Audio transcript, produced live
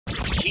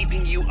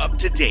keeping you up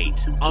to date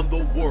on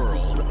the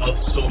world of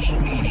social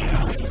media.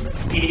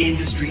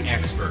 Industry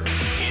experts,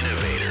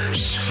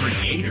 innovators,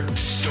 creators,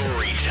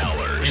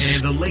 storytellers,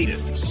 and the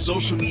latest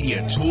social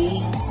media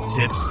tools,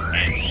 tips,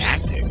 and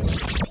tactics.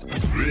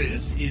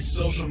 This is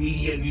Social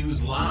Media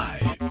News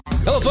Live.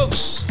 Hello,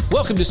 folks.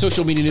 Welcome to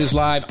Social Media News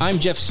Live. I'm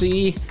Jeff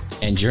C.,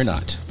 and you're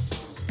not.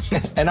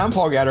 And I'm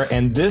Paul Gatter,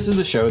 and this is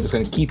the show that's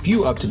going to keep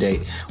you up to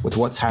date with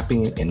what's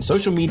happening in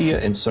social media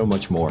and so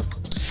much more.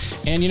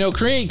 And, you know,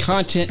 creating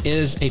content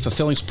is a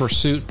fulfilling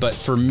pursuit, but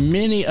for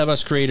many of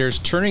us creators,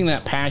 turning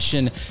that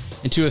passion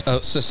into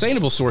a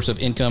sustainable source of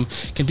income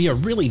can be a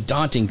really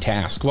daunting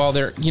task. While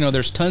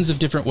there's tons of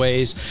different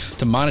ways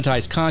to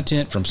monetize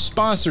content, from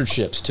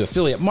sponsorships to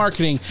affiliate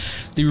marketing,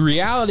 the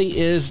reality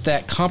is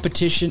that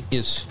competition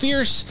is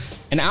fierce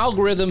and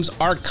algorithms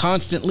are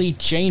constantly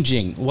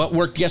changing. What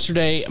worked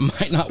yesterday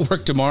might not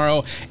work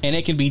tomorrow, and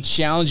it can be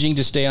challenging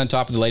to stay on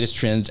top of the latest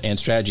trends and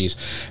strategies.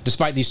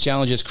 Despite these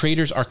challenges,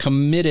 creators are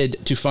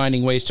committed to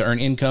finding ways to earn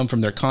income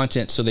from their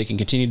content so they can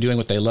continue doing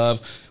what they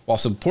love while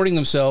supporting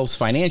themselves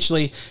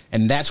financially.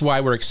 And that's why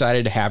we're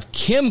excited to have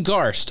Kim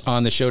Garst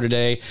on the show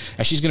today,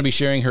 as she's going to be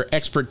sharing her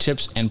expert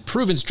tips and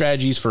proven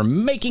strategies for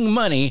making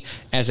money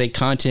as a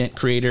content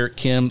creator.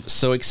 Kim,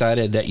 so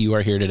excited that you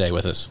are here today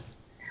with us.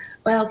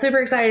 Well, super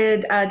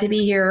excited to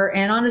be here.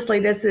 And honestly,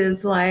 this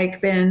has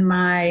been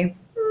my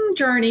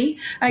journey,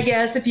 I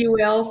guess, if you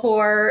will,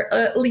 for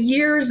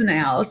years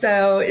now.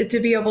 So to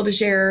be able to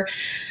share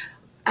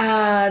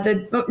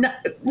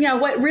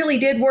what really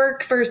did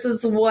work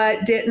versus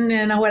what didn't,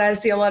 and what I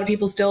see a lot of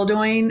people still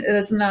doing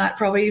that's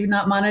probably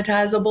not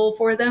monetizable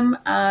for them,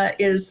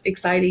 is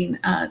exciting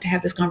to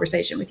have this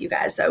conversation with you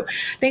guys. So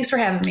thanks for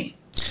having me.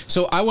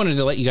 So I wanted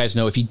to let you guys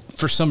know, if you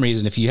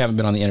haven't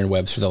been on the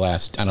interwebs for the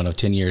last,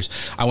 10 years,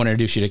 I want to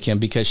introduce you to Kim,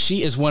 because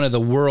she is one of the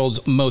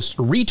world's most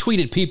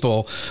retweeted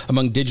people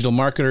among digital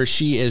marketers.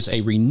 She is a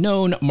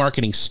renowned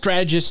marketing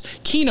strategist,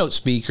 keynote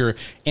speaker,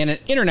 and an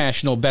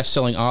international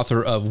best-selling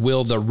author of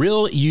Will the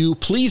Real You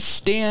Please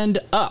Stand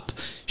Up?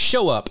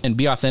 Show up and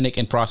be authentic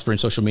and prosper in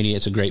social media.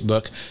 It's a great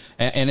book.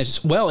 And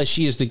as well as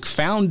she is the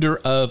founder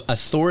of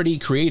Authority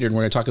Creator, and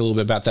we're going to talk a little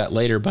bit about that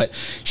later, but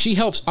she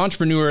helps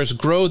entrepreneurs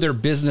grow their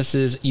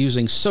businesses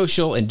using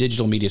social and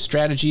digital media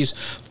strategies.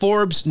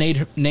 Forbes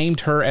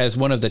named her as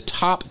one of the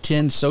top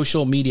 10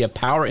 social media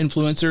power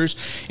influencers,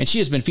 and she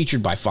has been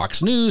featured by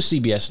Fox News,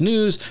 CBS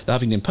News, The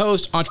Huffington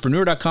Post,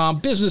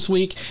 Entrepreneur.com, Business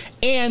Week,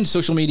 and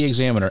Social Media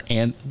Examiner,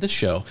 and this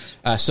show.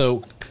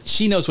 So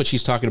she knows what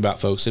she's talking about,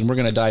 folks, and we're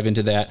going to dive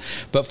into that.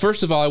 But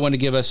first of all, I want to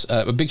give us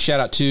a big shout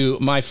out to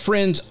my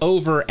friends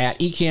over at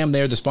Ecamm.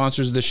 They're the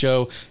sponsors of the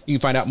show. You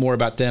can find out more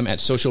about them at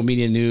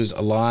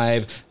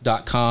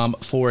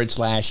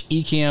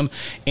socialmedianewslive.com/Ecamm.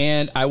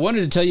 And I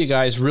wanted to tell you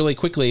guys really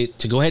quickly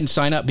to go ahead and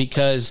sign up,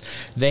 because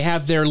they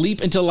have their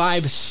Leap into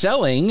Live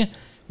Selling,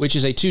 which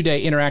is a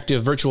 2-day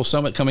interactive virtual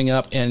summit coming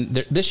up.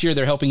 And this year,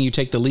 they're helping you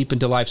take the leap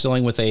into live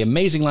selling with an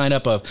amazing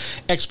lineup of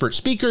expert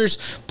speakers.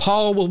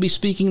 Paul will be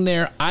speaking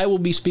there. I will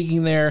be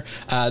speaking there.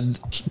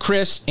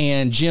 Chris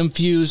and Jim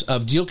Fuse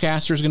of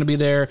Dealcaster is going to be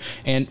there.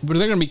 And they're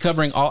going to be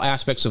covering all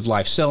aspects of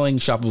live selling,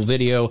 shoppable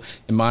video,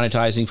 and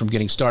monetizing from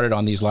getting started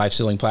on these live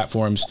selling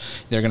platforms.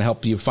 They're going to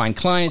help you find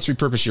clients,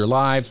 repurpose your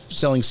live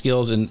selling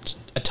skills, and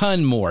a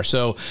ton more.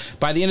 So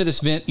by the end of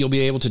this event, you'll be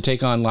able to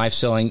take on live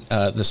selling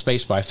the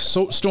space by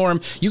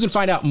storm. You can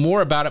find out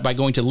more about it by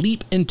going to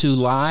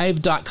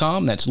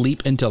leapintolive.com. That's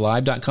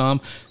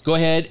leapintolive.com. Go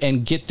ahead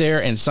and get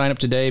there and sign up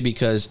today,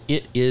 because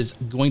it is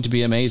going to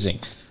be amazing.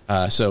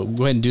 So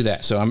go ahead and do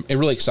that. So I'm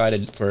really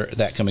excited for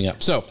that coming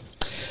up. So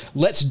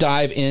let's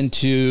dive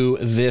into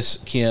this,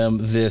 Kim,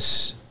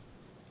 this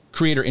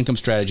creator income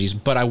strategies.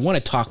 But I want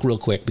to talk real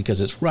quick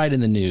because it's right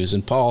in the news.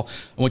 And Paul,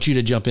 I want you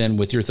to jump in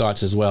with your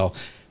thoughts as well.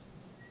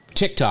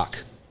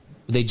 TikTok.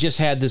 They just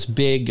had this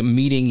big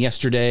meeting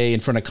yesterday in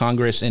front of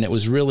Congress, and it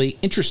was really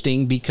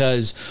interesting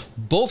because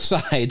both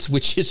sides,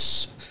 which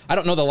is, I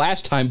don't know the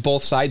last time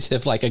both sides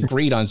have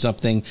agreed on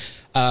something,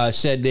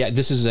 said that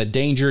this is a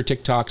danger.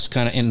 TikTok's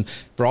and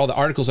for all the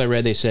articles I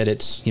read, they said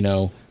it's,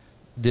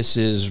 this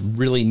is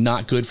really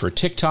not good for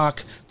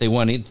TikTok. They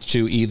wanted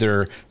to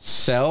either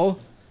sell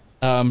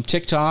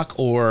TikTok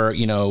or,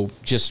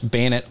 just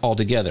ban it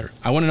altogether.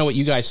 I want to know what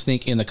you guys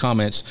think in the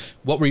comments.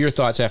 What were your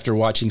thoughts after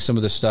watching some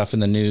of the stuff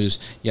in the news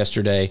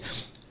yesterday?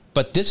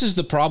 But this is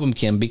the problem,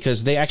 Kim,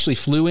 because they actually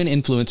flew in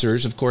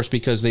influencers, of course,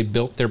 because they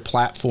built their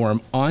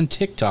platform on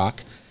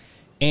TikTok.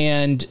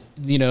 And,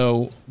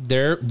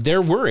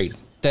 they're worried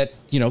that,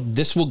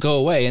 this will go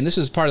away. And this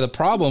is part of the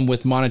problem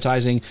with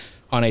monetizing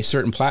on a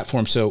certain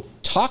platform. So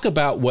talk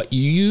about what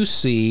you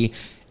see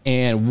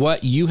and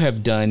what you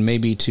have done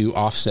maybe to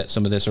offset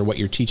some of this, or what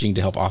you're teaching to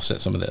help offset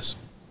some of this.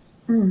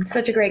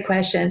 Such a great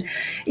question.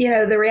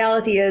 The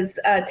reality is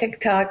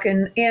TikTok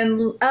and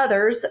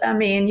others. I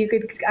mean,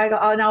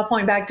 I'll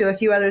point back to a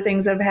few other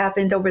things that have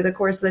happened over the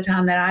course of the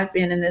time that I've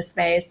been in this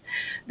space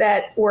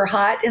that were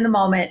hot in the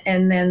moment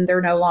and then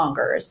they're no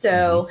longer.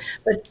 So,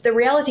 but the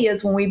reality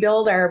is when we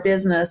build our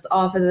business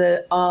off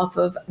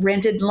of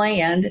rented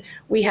land,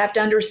 we have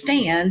to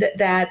understand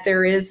that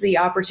there is the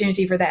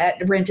opportunity for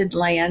that rented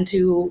land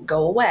to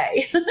go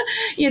away.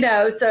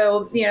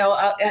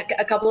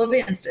 A couple of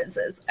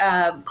instances.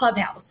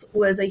 Clubhouse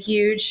was a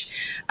huge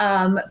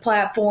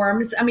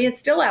platform. I mean, it's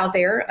still out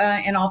there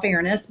in all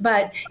fairness,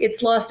 but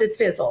it's lost its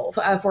fizzle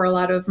for a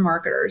lot of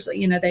marketers.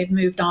 They've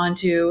moved on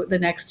to the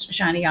next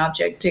shiny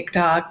object,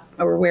 TikTok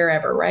or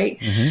wherever, right?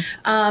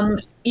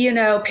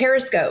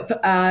 Periscope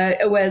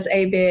was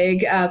a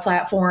big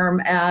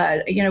platform.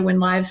 When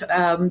live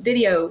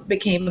video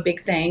became a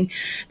big thing,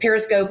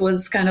 Periscope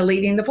was kind of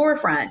leading the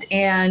forefront,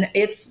 and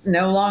it's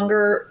no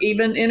longer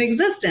even in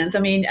existence. I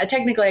mean,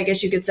 technically, I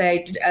guess you could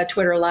say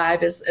Twitter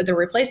Live is the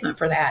replacement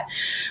for that.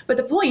 But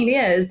the point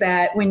is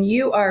that when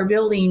you are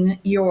building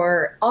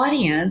your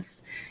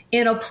audience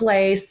in a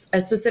place,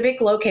 a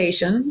specific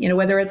location,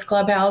 whether it's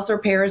Clubhouse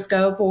or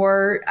Periscope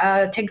or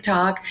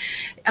TikTok,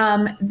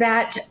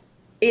 that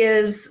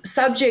is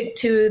subject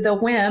to the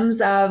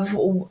whims of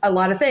a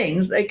lot of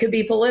things. It could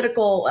be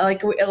political,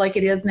 like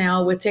it is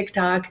now with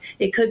TikTok.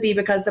 It could be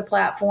because the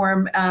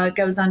platform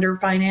goes under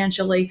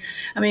financially.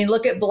 I mean,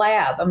 look at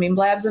Blab. I mean,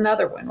 Blab's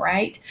another one,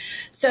 right?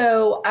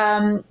 So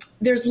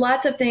there's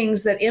lots of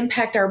things that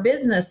impact our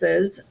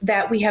businesses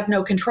that we have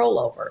no control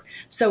over.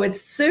 So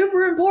it's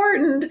super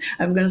important.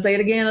 I'm going to say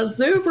it again. It's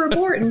super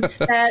important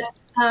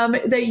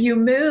that you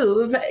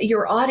move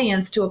your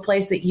audience to a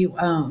place that you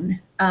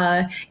own.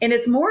 And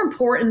it's more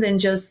important than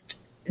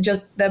just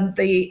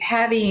the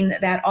having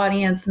that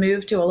audience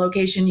move to a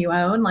location you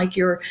own, like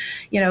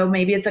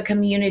maybe it's a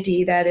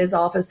community that is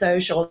off of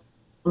social.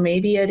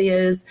 Maybe it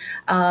is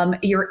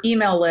your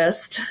email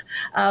list,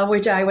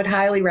 which I would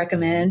highly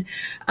recommend.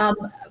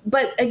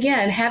 But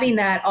again, having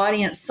that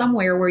audience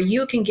somewhere where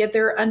you can get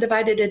their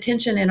undivided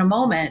attention in a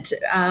moment,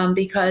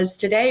 because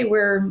today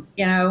we're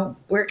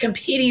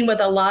competing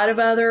with a lot of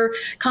other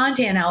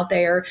content out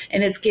there,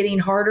 and it's getting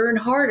harder and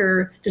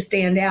harder to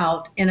stand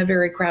out in a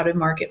very crowded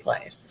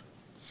marketplace.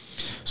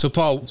 So,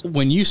 Paul,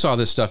 when you saw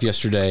this stuff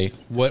yesterday,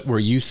 what were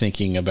you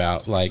thinking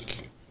about,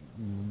 like,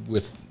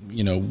 with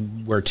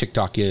where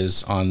TikTok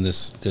is on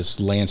this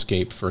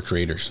landscape for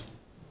creators?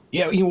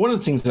 Yeah, one of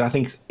the things that I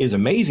think is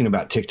amazing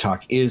about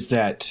TikTok is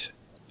that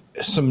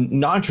some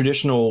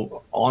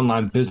non-traditional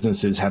online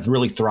businesses have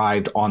really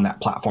thrived on that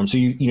platform. So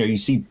you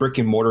see brick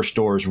and mortar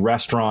stores,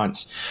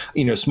 restaurants,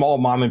 small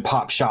mom and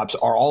pop shops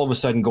are all of a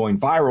sudden going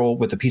viral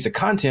with a piece of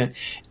content,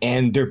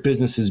 and their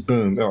businesses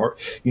boom. Or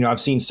I've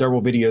seen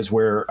several videos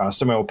where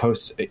somebody will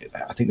post.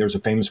 I think there's a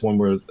famous one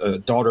where a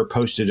daughter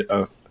posted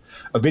a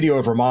video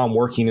of her mom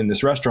working in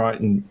this restaurant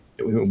and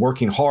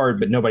working hard,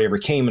 but nobody ever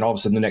came. And all of a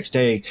sudden the next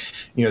day,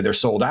 they're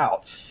sold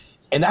out.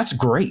 And that's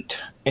great.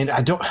 And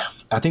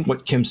I think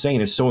what Kim's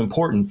saying is so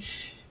important,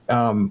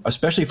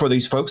 especially for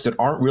these folks that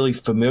aren't really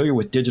familiar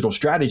with digital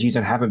strategies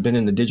and haven't been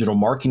in the digital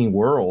marketing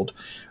world,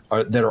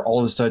 that are all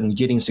of a sudden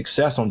getting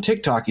success on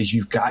TikTok, is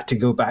you've got to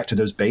go back to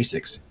those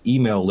basics,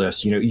 email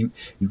lists. You've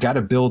got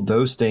to build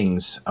those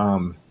things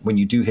when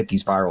you do hit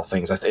these viral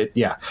things.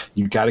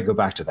 You've got to go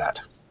back to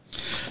that.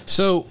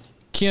 So,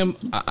 Kim,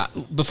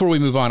 before we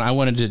move on, I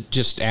wanted to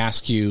just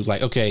ask you,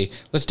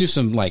 let's do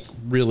some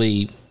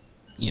really,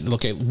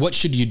 what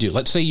should you do?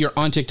 Let's say you're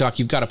on TikTok,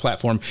 you've got a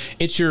platform,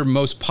 it's your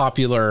most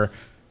popular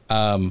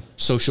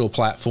social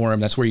platform.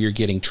 That's where you're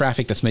getting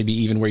traffic. That's maybe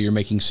even where you're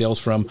making sales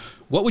from.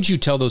 What would you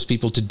tell those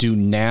people to do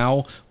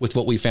now with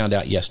what we found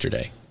out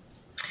yesterday?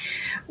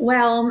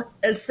 Well,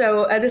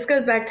 so this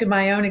goes back to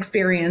my own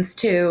experience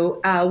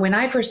too. When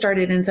I first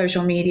started in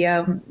social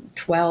media,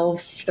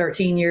 12,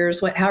 13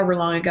 years, however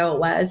long ago it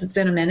was, it's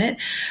been a minute.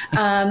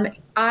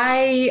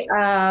 I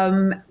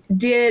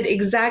did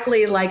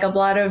exactly like a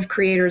lot of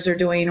creators are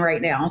doing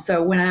right now.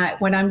 So I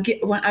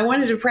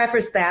wanted to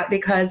preface that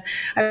because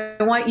I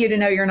want you to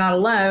know you're not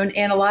alone.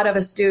 And a lot of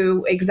us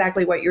do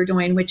exactly what you're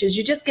doing, which is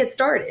you just get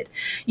started.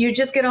 You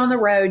just get on the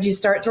road. You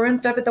start throwing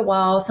stuff at the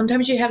wall.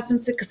 Sometimes you have some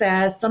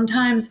success.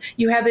 Sometimes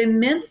you have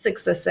immense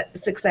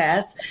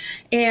success.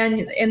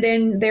 And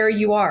then there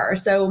you are.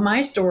 So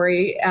my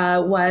story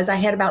was I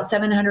had about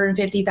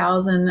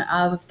 750,000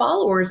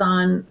 followers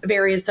on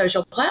various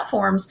social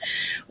platforms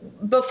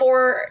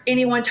before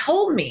anyone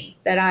told me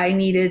that I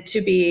needed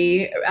to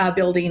be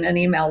building an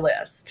email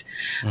list.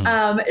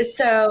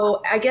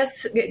 So I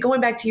guess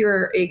going back to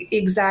your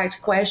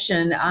exact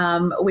question,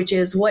 which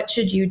is what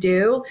should you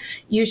do?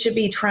 You should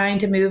be trying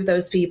to move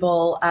those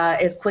people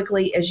as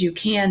quickly as you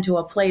can to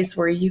a place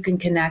where you can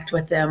connect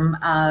with them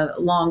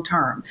long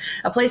term,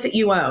 a place that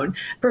you own,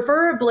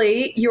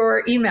 preferably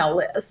your email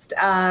list.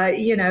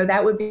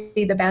 That would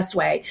be the best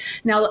way.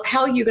 Now,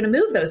 how are you going to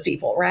move those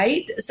people,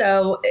 right?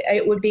 So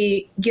it would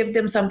be give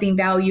them something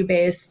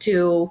value-based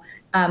to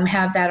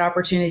have that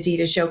opportunity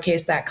to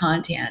showcase that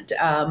content,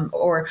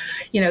 or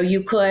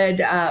you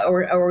could,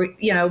 or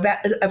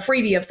a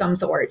freebie of some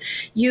sort.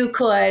 You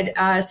could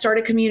start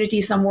a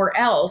community somewhere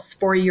else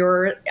for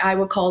your, I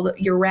would call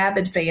your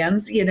rabid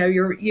fans.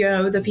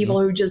 The people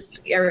who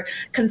just are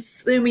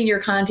consuming your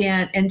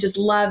content and just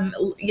love,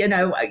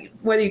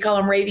 whether you call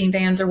them raving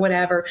fans or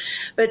whatever.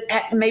 But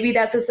maybe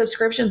that's a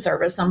subscription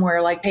service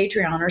somewhere like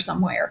Patreon or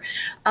somewhere.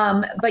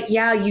 But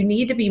yeah, you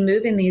need to be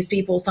moving these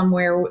people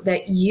somewhere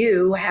that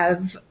you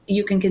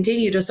can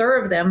continue to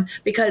serve them,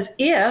 because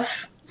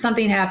if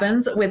something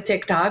happens with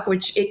TikTok,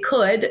 which it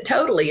could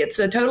totally, it's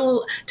a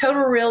total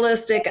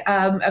realistic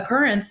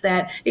occurrence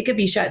that it could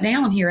be shut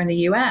down here in the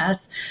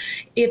US.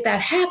 If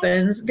that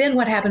happens, then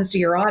what happens to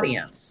your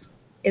audience?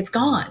 It's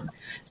gone.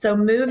 So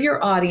move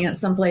your audience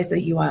someplace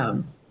that you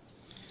own.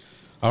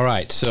 All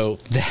right. So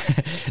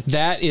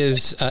that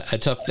is a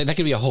tough thing. That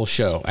could be a whole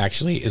show,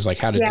 actually, is like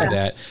how to do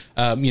that.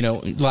 A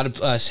lot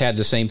of us had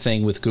the same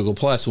thing with Google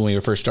Plus when we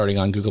were first starting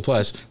on Google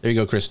Plus. There you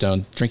go, Chris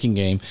Stone, drinking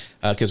game,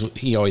 because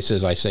he always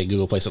says I say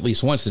Google Plus at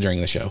least once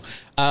during the show.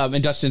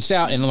 And Dustin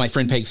Stout and my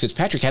friend Peg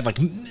Fitzpatrick had like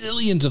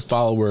millions of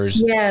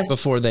followers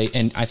before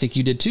and I think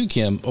you did too,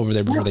 Kim, over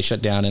there before they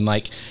shut down. And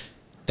like,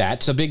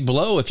 that's a big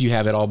blow if you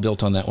have it all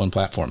built on that one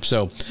platform.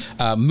 So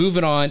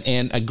moving on,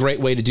 and a great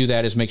way to do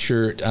that is make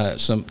sure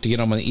to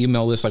get on the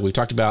email list like we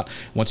talked about.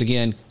 Once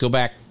again, go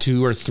back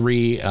 2 or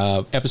 3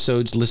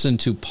 episodes, listen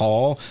to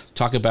Paul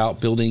talk about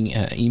building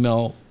an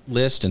email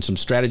list and some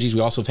strategies.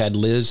 We also have had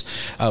Liz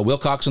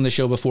Wilcox on the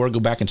show before.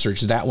 Go back and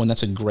search that one.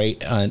 That's a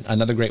great,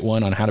 another great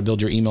one on how to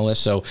build your email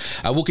list. So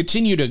we'll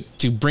continue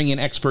to bring in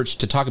experts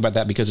to talk about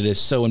that because it is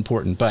so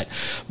important. But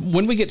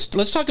when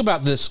let's talk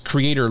about this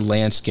creator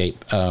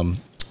landscape,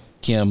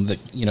 Kim, that,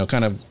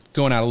 kind of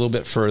going out a little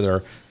bit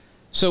further.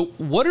 So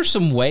what are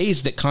some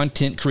ways that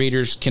content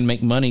creators can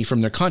make money from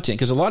their content?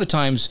 Because a lot of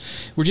times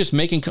we're just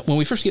when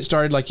we first get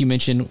started, like you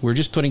mentioned, we're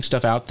just putting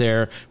stuff out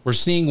there. We're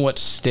seeing what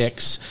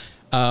sticks.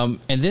 And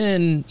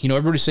then,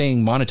 everybody's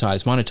saying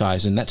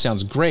monetize, and that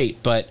sounds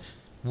great. But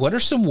what are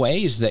some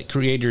ways that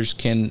creators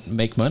can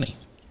make money?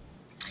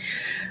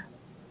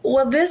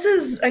 Well, this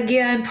is,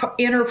 again, part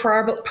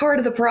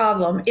of the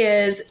problem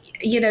is,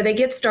 they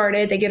get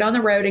started, they get on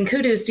the road, and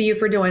kudos to you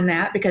for doing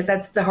that, because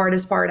that's the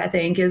hardest part, I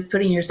think, is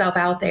putting yourself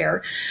out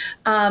there.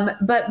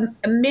 But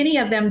many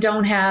of them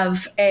don't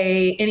have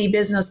any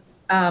business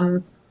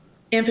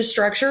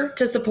infrastructure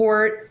to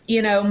support,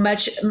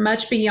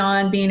 much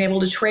beyond being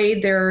able to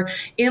trade their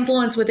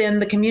influence within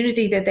the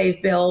community that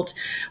they've built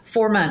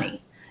for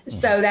money.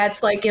 So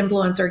that's like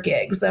influencer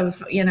gigs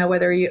of,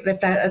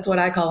 that's what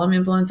I call them,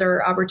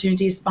 influencer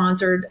opportunities,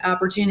 sponsored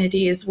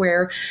opportunities,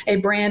 where a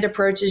brand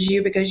approaches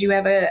you because you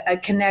have a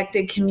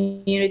connected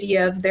community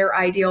of their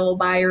ideal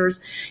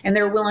buyers, and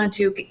they're willing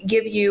to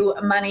give you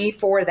money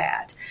for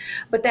that.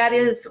 But that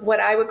is what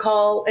I would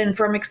call, and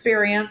from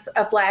experience,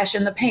 a flash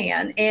in the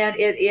pan. And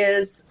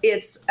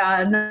it's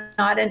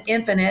not an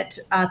infinite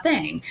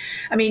thing.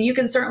 I mean, you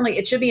can certainly,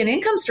 it should be an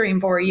income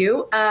stream for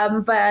you,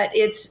 but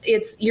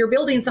you're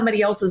building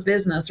somebody else's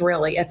business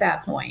really at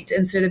that point,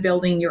 instead of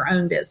building your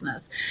own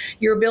business.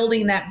 You're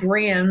building that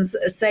brand's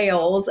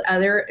sales.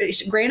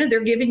 Granted, they're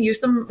giving you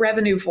some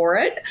revenue for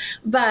it,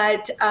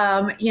 but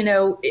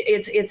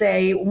it's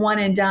a one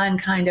and done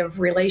kind of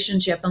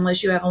relationship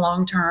unless you have a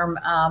long-term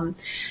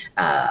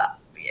a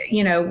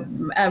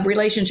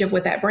relationship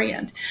with that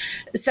brand.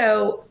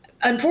 So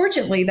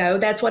unfortunately, though,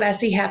 that's what I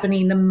see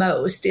happening the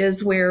most,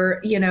 is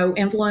where,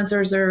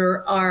 influencers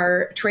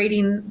are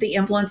trading the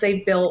influence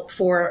they've built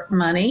for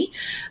money,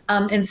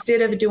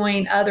 instead of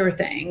doing other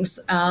things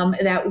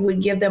that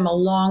would give them a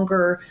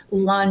longer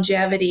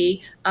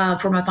longevity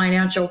from a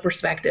financial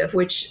perspective,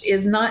 which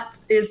is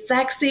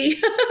sexy,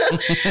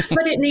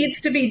 but it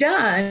needs to be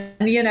done.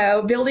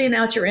 Building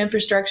out your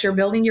infrastructure,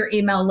 building your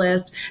email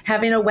list,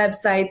 having a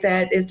website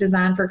that is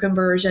designed for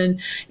conversion.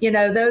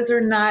 Those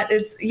are not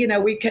as,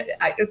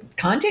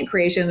 content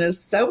creation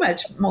is so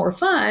much more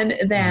fun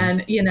than,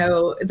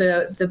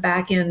 the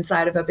back end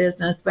side of a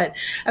business. But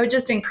I would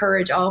just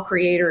encourage all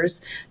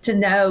creators to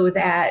know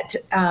that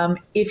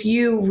if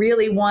you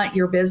really want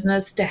your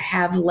business to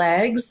have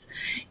legs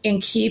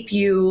and keep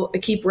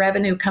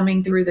revenue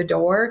coming through the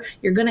door,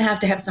 you're going to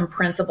have some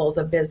principles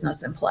of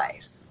business in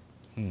place.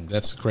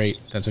 That's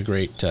great. That's a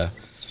great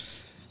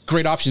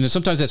option. And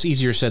sometimes that's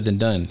easier said than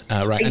done,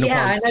 right? And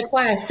that's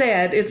why I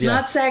said it's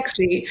not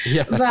sexy,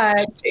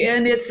 but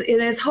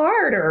it's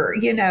harder,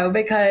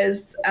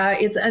 because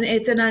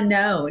it's an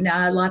unknown.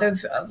 A lot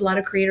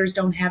of creators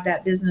don't have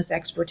that business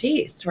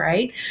expertise,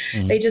 right?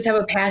 Mm-hmm. They just have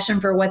a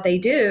passion for what they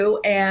do,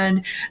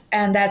 and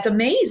that's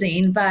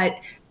amazing, but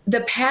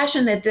the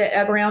passion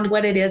around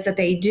what it is that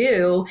they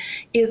do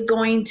is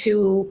going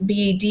to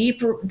be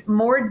deeper,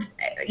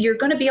 you're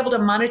going to be able to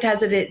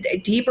monetize it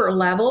at deeper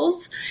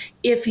levels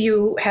if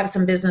you have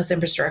some business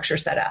infrastructure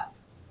set up.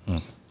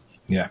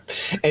 Yeah.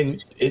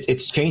 And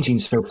it's changing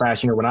so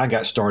fast. When I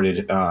got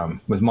started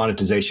with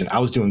monetization, I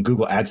was doing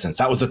Google AdSense.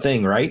 That was the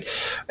thing, right?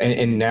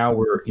 And now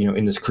we're,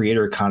 in this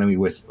creator economy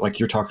with, like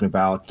you're talking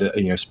about,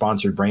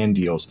 sponsored brand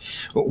deals.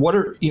 What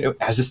are,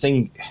 as this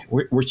thing,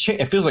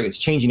 it feels like it's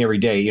changing every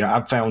day.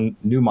 I've found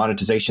new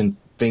monetization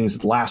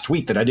things last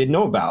week that I didn't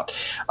know about.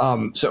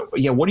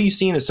 What are you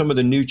seeing as some of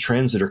the new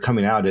trends that are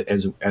coming out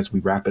as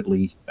we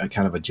rapidly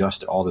kind of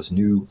adjust to all this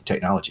new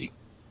technology?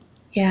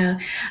 Yeah,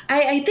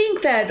 I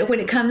think that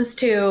when it comes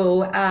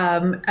to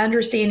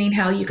understanding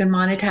how you can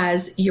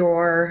monetize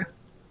your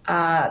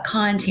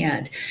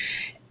content,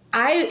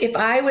 if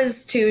I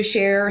was to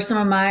share some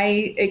of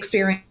my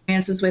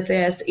experiences with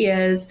this,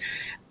 is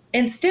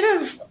instead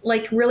of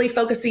like really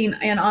focusing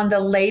in on the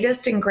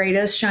latest and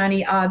greatest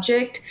shiny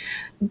object,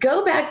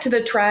 go back to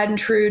the tried and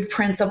true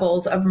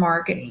principles of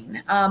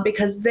marketing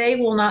because they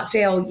will not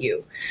fail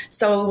you.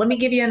 So let me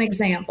give you an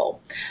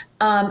example.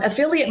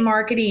 Affiliate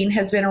marketing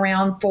has been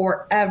around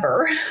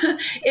forever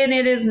and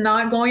it is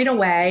not going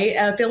away.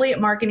 Affiliate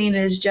marketing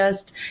is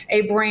just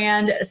a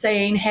brand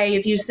saying, hey,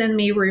 if you send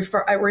me a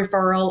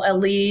referral, a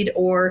lead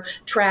or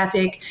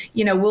traffic,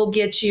 we'll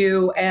give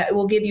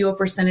you a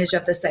percentage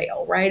of the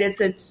sale, right?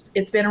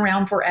 It's been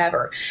around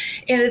forever.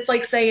 And it's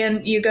like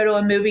saying you go to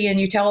a movie and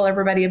you tell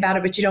everybody about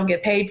it, but you don't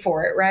get paid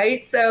for it,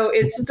 right? So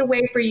it's just a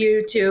way for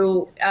you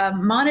to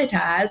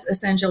monetize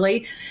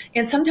essentially.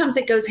 And sometimes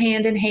it goes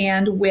hand in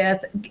hand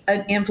with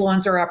an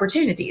influencer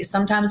opportunities.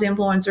 Sometimes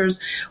influencers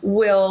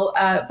will,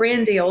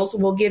 brand deals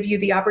will give you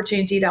the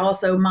opportunity to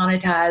also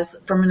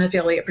monetize from an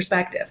affiliate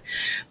perspective.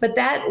 But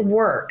that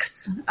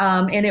works,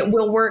 and it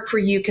will work for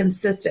you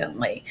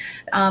consistently.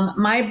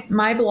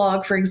 My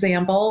blog, for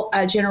example,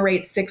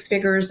 generates 6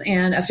 figures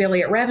in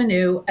affiliate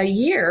revenue a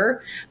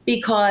year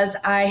because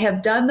I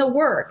have done the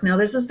work. Now,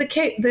 this is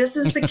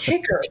the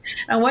kicker.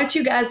 I want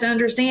you guys to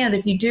understand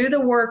if you do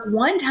the work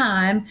one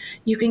time,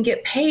 you can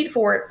get paid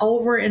for it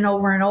over and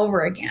over and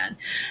over again.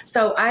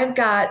 So I've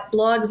got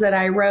blogs that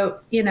I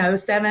wrote,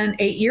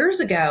 7-8 years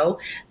ago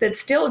that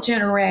still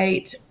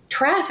generate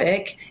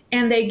traffic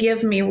and they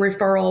give me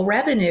referral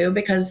revenue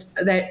because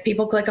that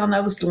people click on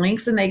those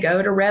links and they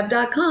go to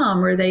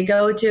rev.com or they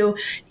go to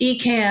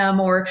Ecamm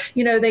or,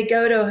 they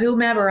go to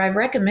whomever I've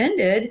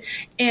recommended.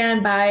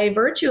 And by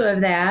virtue of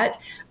that,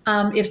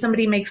 if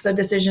somebody makes the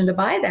decision to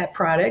buy that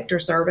product or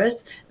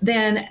service,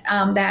 then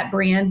that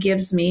brand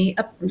sends me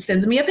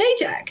a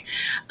paycheck.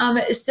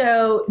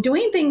 So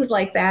doing things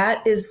like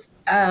that is,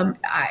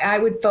 I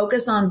would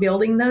focus on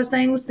building those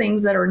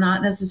things that are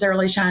not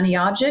necessarily shiny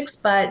objects,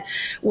 but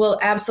will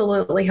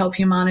absolutely help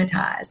you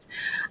monetize.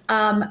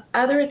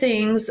 Other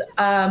things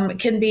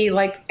can be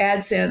like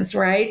AdSense,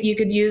 right? You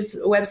could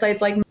use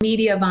websites like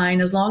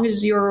Mediavine. As long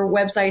as your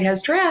website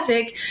has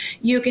traffic,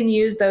 you can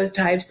use those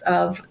types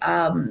of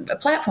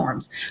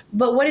platforms.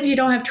 But what if you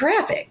don't have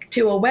traffic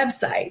to a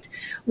website?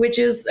 Which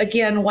is,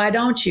 again, why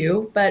don't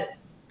you? But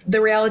the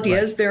reality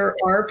is there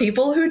are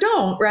people who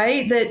don't,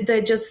 right?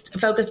 That just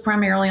focus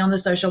primarily on the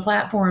social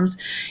platforms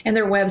and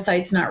their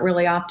website's not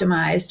really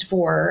optimized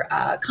for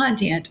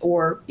content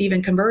or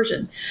even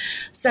conversion.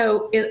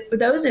 So in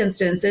those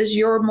instances,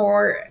 you're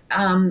more,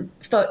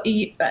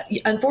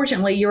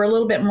 unfortunately, you're a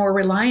little bit more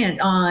reliant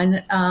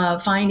on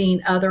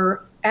finding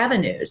other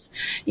avenues.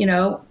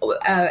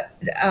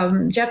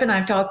 Jeff and I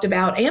have talked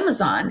about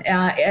Amazon.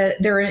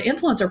 Their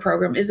influencer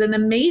program is an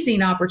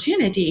amazing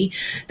opportunity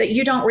that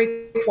you don't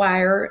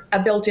require a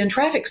built-in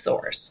traffic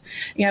source.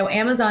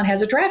 Amazon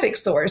has a traffic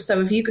source. So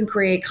if you can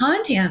create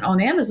content on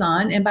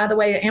Amazon, and by the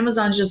way,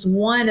 Amazon's just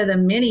one of the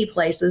many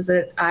places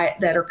that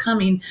are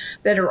coming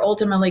that are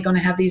ultimately going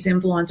to have these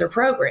influencer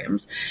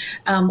programs.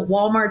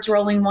 Walmart's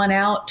rolling one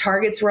out,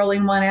 Target's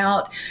rolling one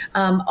out.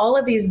 All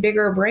of these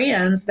bigger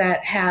brands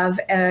that have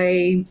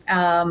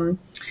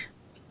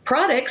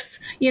products,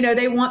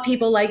 they want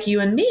people like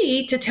you and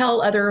me to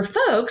tell other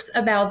folks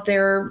about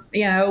their,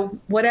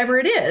 whatever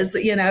it is,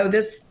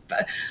 this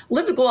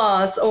lip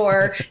gloss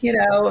or,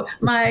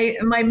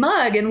 my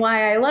mug and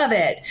why I love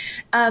it,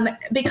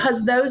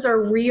 because those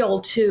are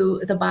real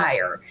to the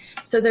buyer.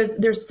 So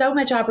there's so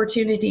much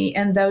opportunity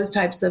in those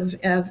types of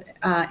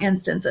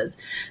instances.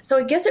 So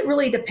I guess it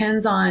really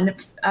depends on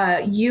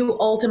you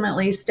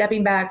ultimately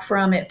stepping back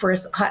from it for a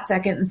hot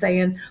second and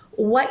saying,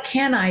 what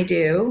can I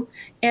do?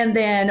 And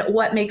then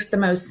what makes the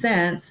most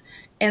sense?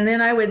 And then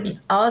I would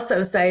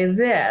also say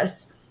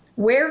this,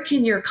 where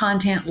can your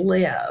content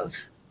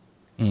live?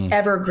 On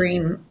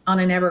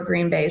an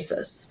evergreen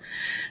basis.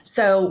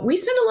 So we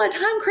spend a lot of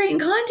time creating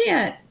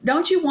content.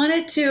 Don't you want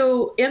it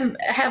to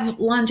have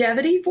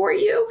longevity for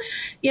you?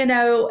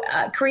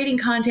 Creating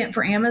content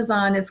for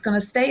Amazon, it's going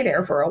to stay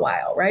there for a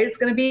while, right? It's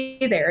going to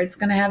be there. It's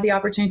going to have the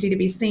opportunity to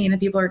be seen,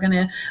 and people are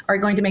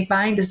going to make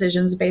buying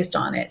decisions based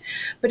on it.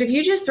 But if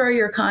you just throw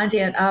your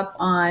content up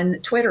on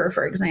Twitter,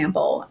 for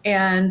example,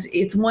 and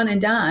it's one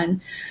and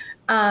done,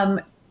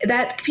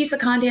 that piece of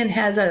content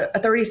has a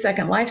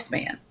 30-second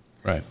lifespan.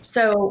 Right.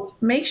 So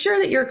make sure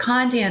that your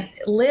content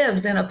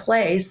lives in a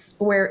place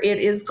where it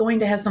is going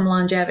to have some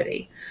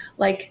longevity,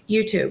 like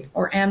YouTube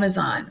or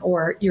Amazon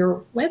or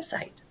your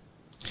website.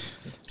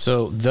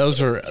 So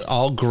those are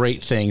all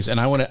great things. And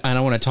I want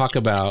to talk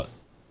about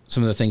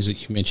some of the things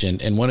that you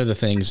mentioned. And one of the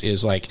things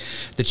is like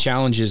the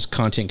challenges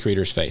content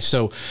creators face.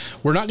 So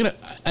I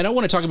don't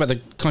want to talk about the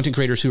content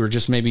creators who are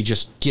just maybe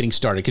just getting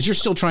started, because you're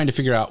still trying to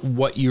figure out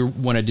what you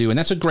want to do.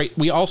 And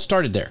we all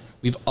started there.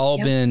 We've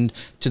all been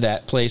to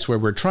that place where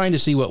we're trying to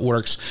see what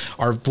works,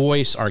 our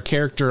voice, our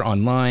character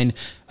online.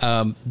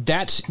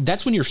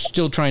 That's when you're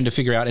still trying to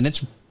figure out, and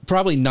it's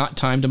probably not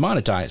time to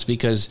monetize,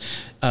 because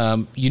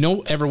you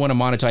don't ever want to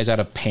monetize out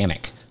of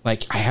panic.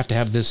 Like, I have to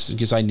have this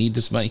because I need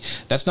this money.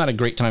 That's not a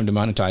great time to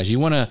monetize. You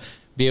want to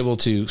be able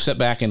to sit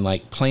back and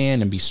like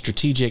plan and be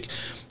strategic.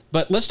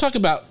 But let's talk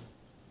about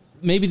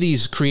maybe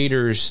these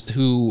creators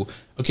who,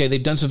 okay,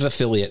 they've done some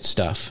affiliate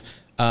stuff,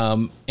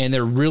 and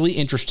they're really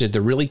interested.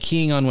 They're really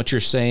keying on what you're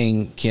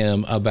saying,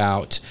 Kim,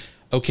 about,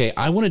 okay,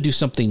 I want to do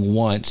something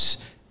once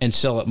and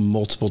sell it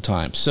multiple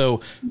times.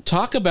 So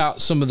talk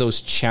about some of those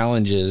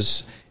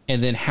challenges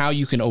and then how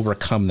you can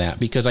overcome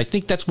that, because I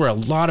think that's where a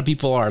lot of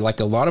people are.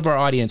 Like, a lot of our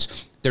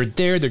audience, they're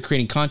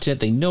creating content.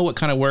 They know what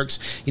kind of works.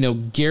 You know,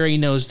 Gary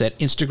knows that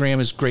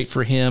Instagram is great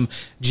for him.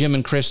 Jim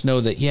and Chris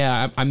know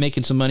that, I'm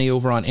making some money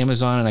over on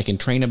Amazon and I can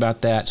train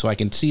about that, so I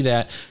can see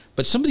that.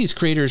 But some of these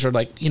creators are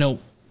like,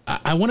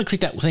 I want to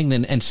create that thing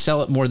then and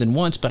sell it more than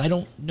once, but I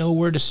don't know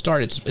where to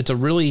start. It's a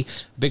really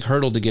big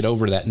hurdle to get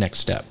over that next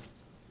step.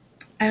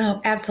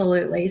 Oh,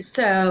 absolutely.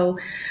 So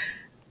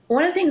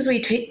one of the things we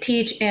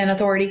teach in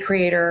Authority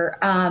Creator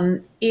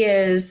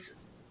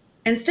is,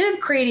 instead of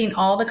creating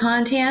all the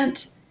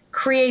content,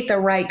 create the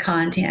right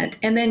content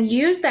and then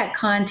use that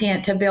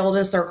content to build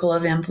a circle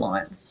of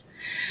influence.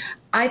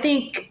 I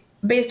think,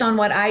 based on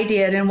what I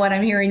did and what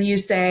I'm hearing you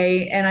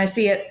say, and I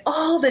see it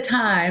all the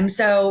time.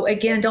 So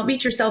again, don't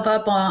beat yourself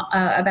up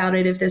about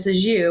it if this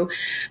is you,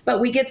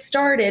 but we get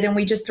started and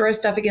we just throw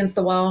stuff against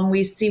the wall and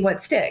we see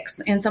what sticks,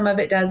 and some of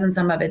it does and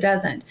some of it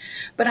doesn't.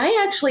 But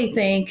I actually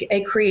think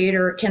a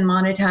creator can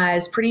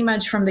monetize pretty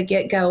much from the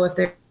get-go if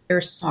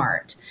they're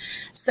smart.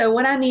 So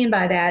what I mean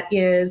by that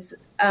is,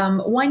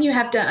 one, you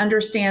have to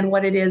understand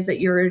what it is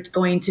that you're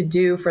going to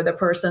do for the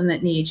person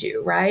that needs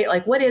you, right?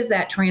 Like, what is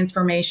that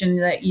transformation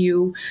that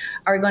you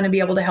are going to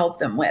be able to help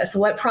them with?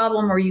 What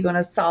problem are you going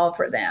to solve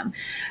for them?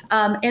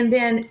 And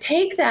then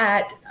take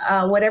that,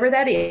 whatever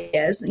that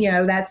is,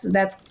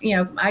 that's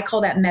I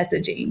call that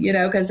messaging,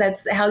 because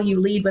that's how you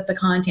lead with the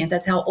content.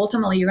 That's how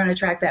ultimately you're going to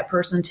attract that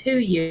person to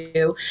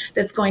you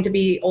that's going to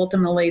be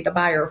ultimately the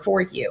buyer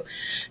for you.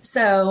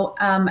 So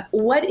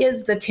what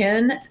is the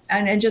 10,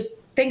 and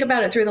just think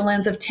about it through the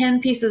lens of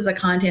 10 pieces of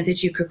content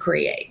that you could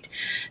create.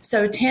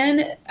 So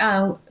 10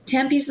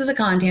 pieces of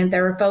content that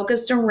are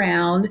focused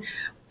around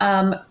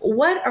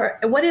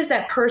what is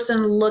that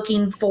person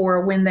looking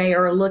for when they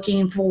are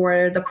looking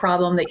for the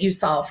problem that you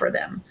solve for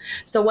them?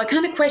 So what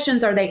kind of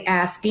questions are they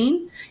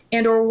asking,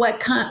 and or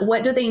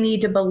what do they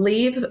need to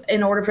believe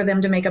in order for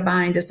them to make a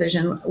buying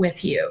decision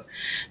with you?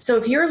 So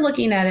if you're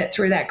looking at it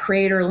through that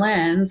creator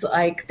lens,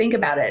 like, think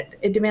about it.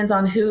 It depends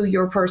on who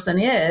your person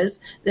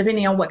is,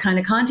 depending on what kind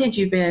of content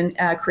you've been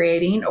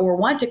creating or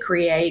want to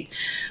create.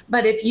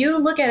 But if you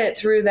look at it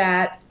through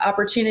that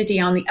opportunity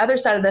on the other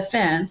side of the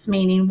fence,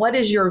 meaning what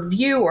is your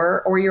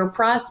viewer or your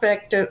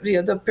prospect,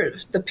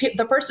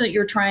 the person that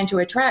you're trying to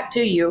attract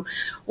to you,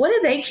 what do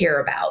they care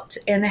about?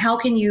 And how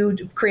can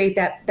you create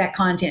that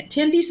content?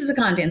 10 pieces of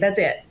content, that's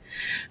it.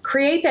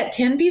 Create that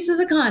 10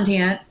 pieces of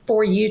content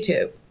for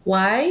YouTube.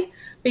 Why?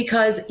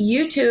 Because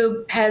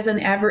YouTube is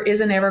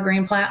an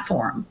evergreen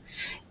platform.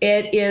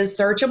 It is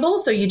searchable,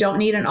 so you don't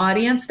need an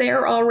audience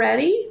there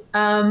already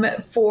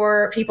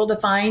for people to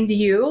find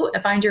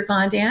your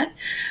content.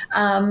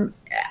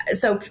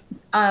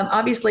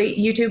 Obviously,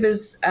 YouTube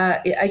is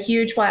a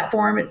huge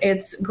platform.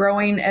 It's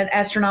growing at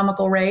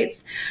astronomical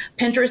rates.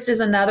 Pinterest is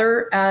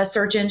another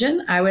search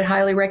engine. I would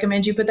highly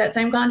recommend you put that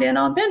same content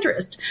on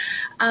Pinterest.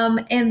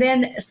 And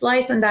then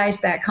slice and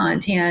dice that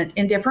content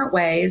in different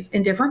ways,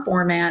 in different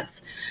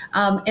formats,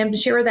 and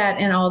share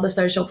that in all the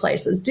social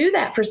places. Do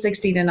that for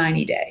 60 to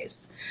 90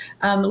 days.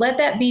 Let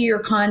that be your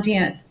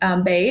content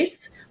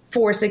base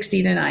for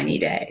 60 to 90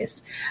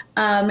 days.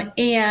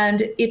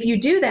 And if you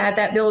do that,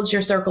 that builds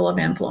your circle of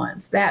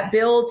influence. That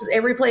builds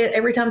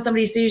every time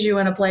somebody sees you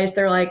in a place,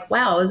 they're like,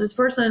 wow, is this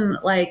person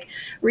like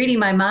reading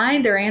my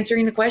mind? They're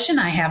answering the question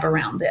I have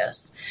around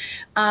this.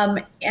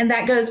 And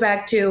that goes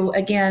back to,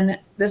 again,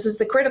 this is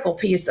the critical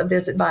piece of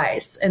this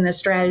advice and this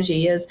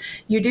strategy is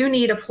you do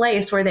need a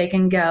place where they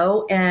can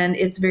go and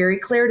it's very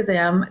clear to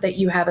them that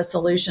you have a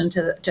solution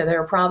to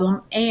their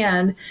problem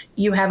and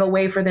you have a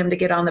way for them to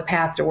get on the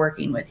path to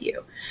working with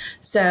you.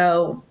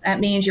 So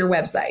that means your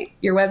website.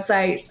 Your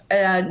website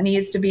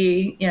needs to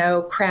be,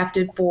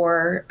 crafted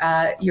for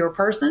your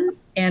person,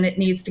 and it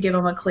needs to give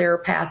them a clear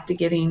path to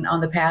getting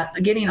on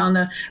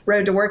the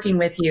road to working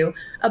with you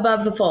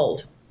above the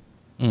fold.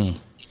 Mm.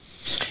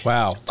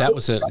 Wow, that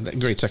was a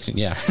great section.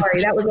 Yeah.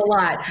 Sorry, that was a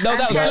lot. No,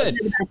 that was good.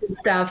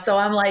 Stuff. So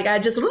I'm like, I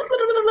just.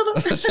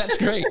 That's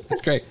great.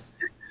 That's great.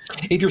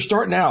 If you're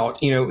starting out,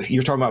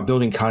 you're talking about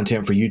building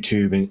content for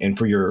YouTube and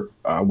for your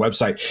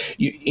website.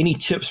 Any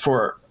tips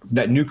for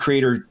that new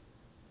creator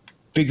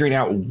figuring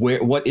out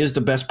what is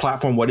the best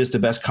platform, what is the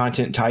best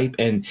content type.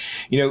 And,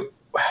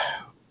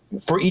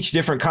 for each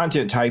different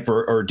content type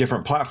or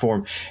different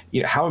platform,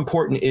 how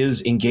important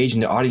is engaging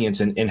the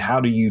audience, and how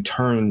do you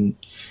turn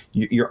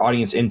your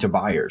audience into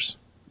buyers?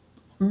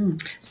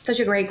 Such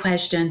a great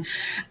question.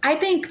 I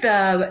think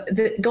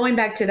the going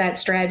back to that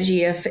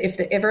strategy, if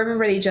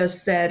everybody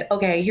just said,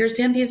 okay, here's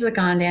 10 pieces of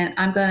content,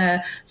 I'm going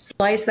to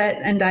slice that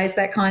and dice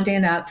that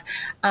content up,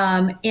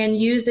 and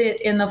use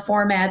it in the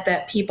format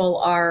that people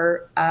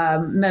are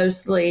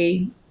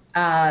mostly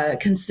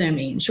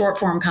consuming, short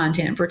form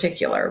content in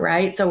particular,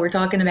 right? So we're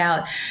talking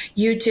about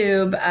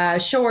YouTube,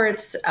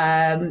 Shorts,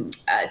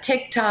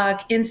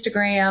 TikTok,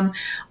 Instagram,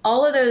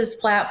 all of those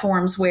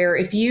platforms where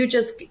if you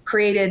just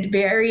created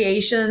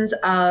variations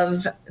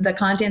of the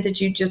content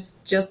that you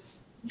just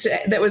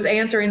that was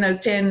answering those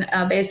 10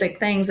 basic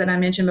things that I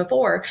mentioned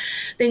before,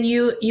 then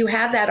you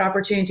have that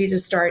opportunity to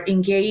start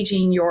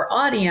engaging your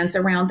audience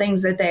around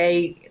things that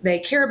they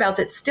care about,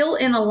 that's still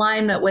in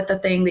alignment with the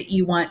thing that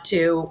you want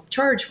to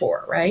charge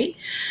for, right?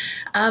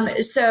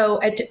 So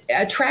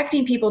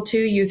attracting people to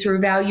you through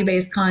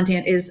value-based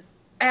content is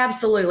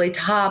absolutely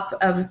top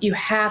of, you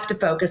have to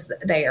focus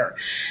there.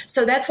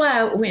 So that's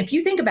why if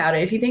you think about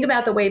it, if you think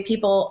about the way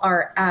people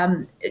are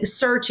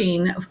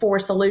searching for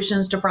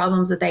solutions to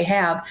problems that they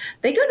have,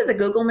 they go to the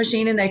Google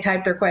machine and they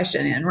type their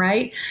question in,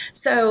 right?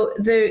 So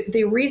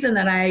the reason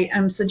that I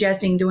am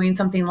suggesting doing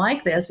something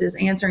like this is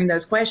answering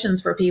those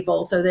questions for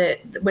people, so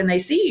that when they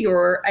see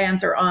your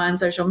answer on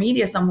social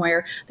media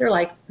somewhere, they're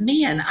like,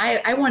 man,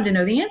 I wanted to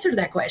know the answer to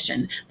that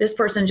question. This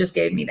person just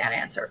gave me that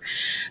answer.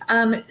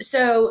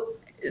 So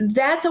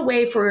that's a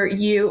way for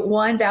you.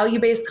 One,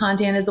 value-based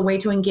content is a way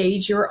to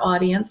engage your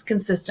audience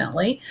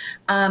consistently.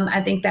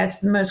 I think that's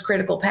the most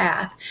critical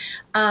path.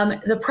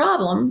 The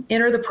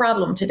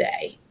problem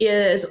today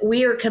is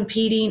we are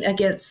competing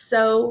against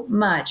so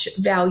much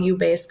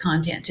value-based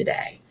content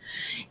today.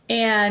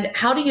 And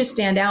how do you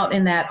stand out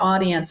in that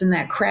audience, in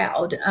that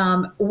crowd?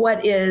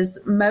 What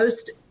is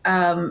most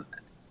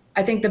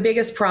I think the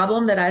biggest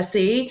problem that I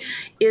see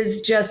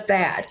is just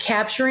that,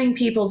 capturing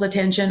people's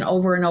attention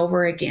over and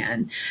over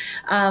again.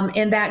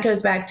 And that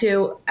goes back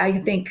to, I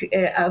think,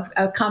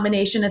 a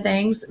combination of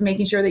things,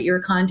 making sure that your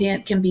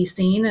content can be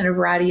seen in a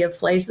variety of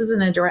places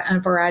and a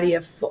variety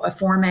of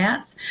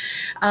formats.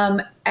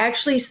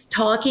 Actually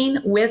talking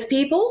with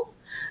people.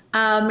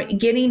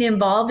 Getting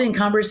involved in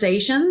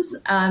conversations,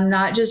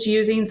 not just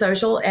using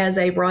social as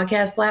a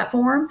broadcast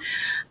platform.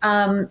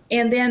 And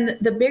then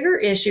the bigger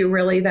issue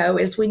really, though,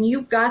 is when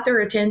you've got their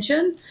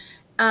attention,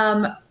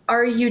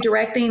 are you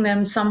directing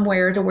them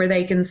somewhere to where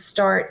they can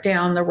start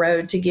down the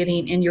road to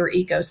getting in your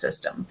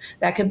ecosystem?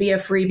 That could be a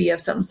freebie of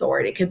some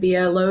sort. It could be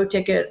a low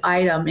ticket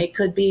item. It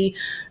could be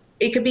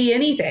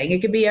anything. It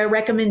could be a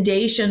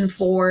recommendation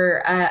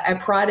for a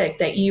product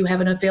that you have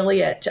an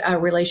affiliate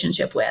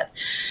relationship with.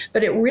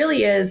 But it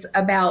really is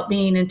about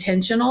being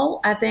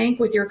intentional, I think,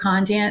 with your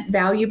content,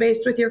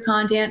 value-based with your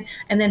content,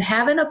 and then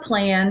having a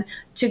plan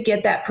to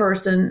get that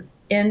person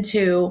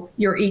into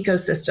your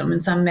ecosystem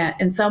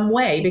in some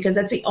way, because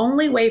that's the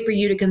only way for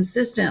you to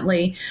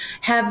consistently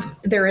have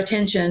their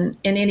attention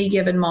in any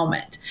given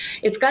moment.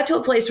 It's got to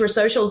a place where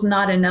social is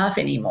not enough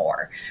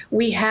anymore.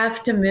 We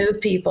have to move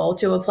people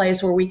to a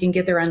place where we can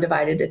get their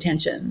undivided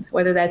attention,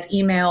 whether that's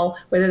email,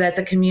 whether that's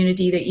a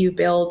community that you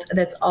built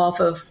that's off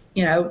of,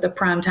 the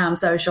primetime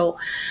social.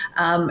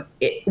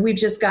 We've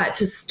just got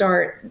to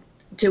start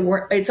to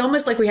work. It's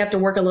almost like we have to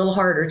work a little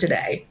harder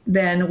today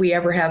than we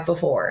ever have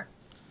before.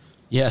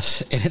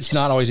 Yes, and it's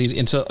not always easy.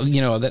 And so,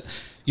 that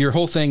your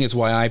whole thing is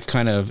why I've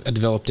kind of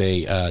developed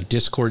a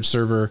Discord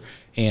server,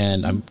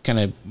 and I'm kind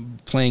of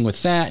playing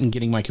with that and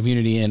getting my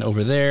community in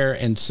over there.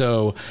 And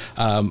so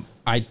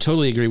I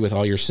totally agree with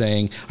all you're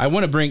saying. I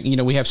want to bring,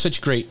 we have such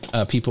great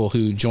people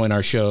who join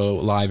our show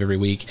live every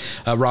week.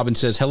 Robin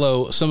says,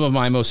 hello, some of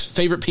my most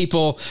favorite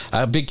people.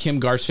 Big Kim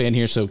Garst fan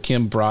here. So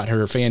Kim brought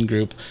her fan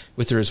group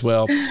with her as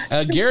well.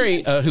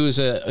 Gary, who is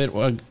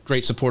a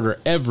great supporter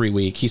every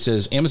week, he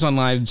says, Amazon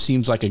Live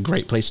seems like a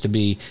great place to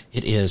be.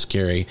 It is,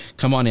 Gary.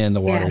 Come on in.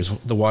 The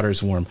water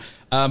is warm.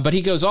 But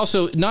he goes,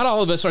 also, not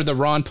all of us are the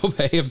Ron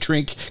Popeil of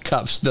drink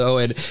cups, though,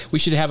 and we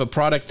should have a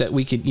product that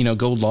we could,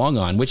 go long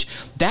on, which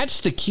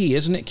that's the key,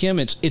 isn't it, Kim?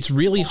 It's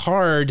really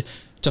hard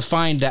to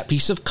find that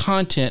piece of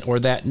content or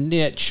that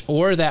niche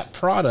or that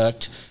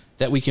product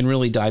that we can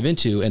really dive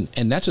into,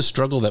 and that's a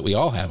struggle that we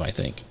all have, I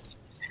think.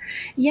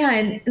 Yeah.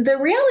 And the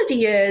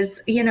reality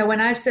is, when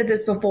I've said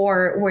this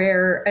before,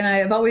 and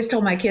I've always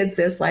told my kids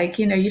this,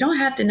 you don't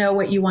have to know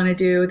what you want to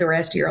do the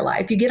rest of your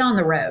life. You get on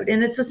the road.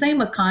 And it's the same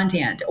with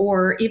content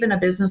or even a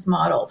business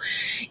model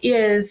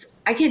is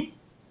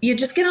you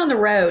just get on the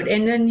road,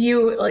 and then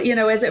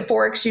as it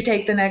forks, you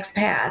take the next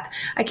path.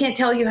 I can't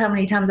tell you how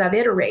many times I've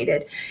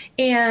iterated.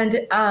 And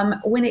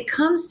when it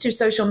comes to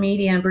social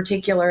media in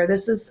particular,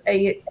 this is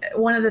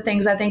one of the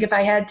things I think, if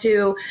I had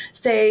to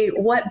say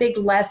what big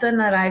lesson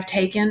that I've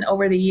taken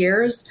over the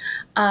years,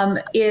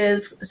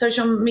 is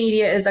social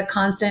media is a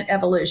constant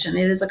evolution.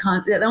 It is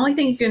the only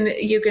thing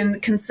you can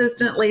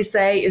consistently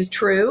say is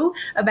true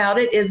about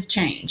it is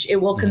change. It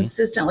will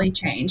consistently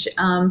change.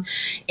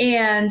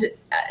 And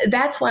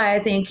that's why I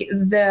think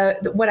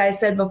what I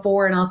said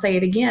before, and I'll say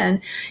it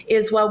again,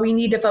 is while we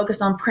need to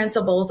focus on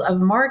principles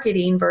of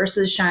marketing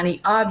versus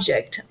shiny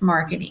object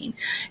marketing,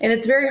 and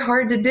it's very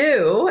hard to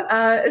do.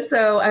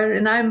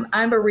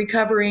 I'm a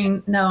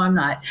recovering. No, I'm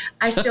not.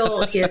 I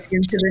still get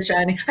into the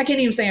shiny. I can't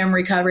even say I'm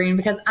recovering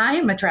because I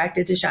am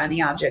attracted to shiny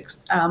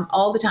objects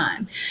all the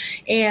time.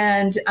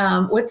 And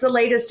what's the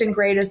latest and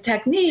greatest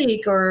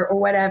technique or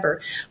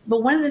whatever?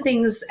 But one of the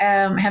things,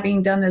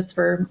 having done this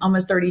for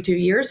almost 32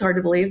 years, hard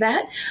to believe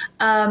that.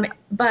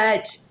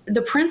 But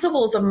the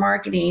principles of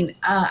marketing,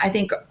 I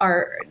think,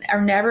 are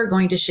never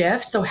going to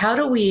shift. So how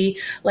do we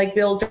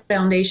build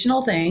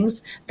foundational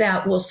things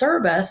that will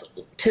serve us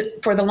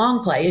for the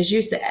long play, as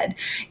you said,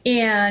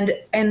 and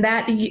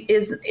that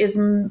is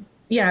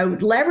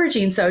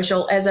leveraging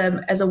social as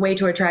a way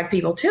to attract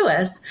people to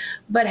us.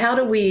 But how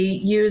do we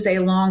use a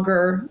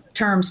longer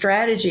term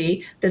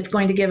strategy that's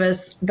going to give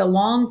us the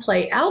long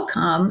play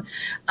outcome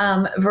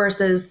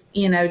versus,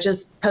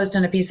 just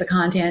posting a piece of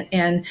content.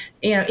 And,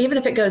 even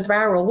if it goes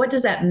viral, what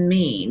does that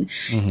mean?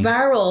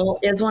 Viral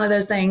is one of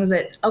those things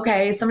that,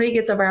 okay, somebody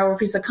gets a viral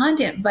piece of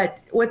content, but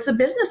what's the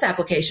business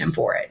application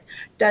for it?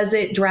 Does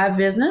it drive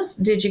business?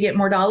 Did you get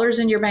more dollars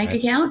in your bank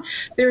account?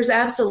 There's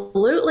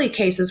absolutely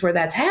cases where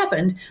that's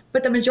happened,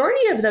 but the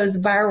majority of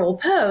those viral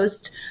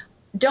posts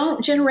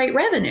don't generate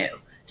revenue.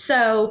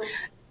 So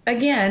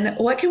again,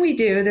 what can we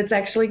do that's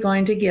actually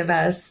going to give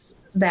us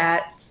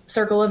that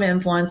circle of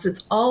influence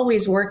that's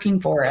always working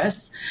for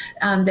us,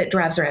 that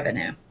drives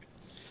revenue?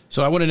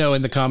 So I want to know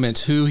in the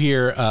comments who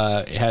here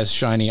has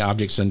shiny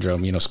object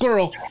syndrome.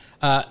 Squirrel.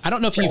 I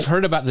don't know if you've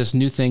heard about this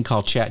new thing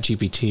called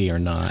ChatGPT or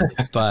not,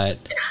 but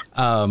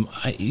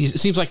it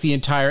seems like the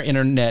entire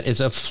internet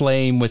is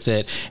aflame with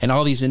it, and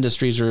all these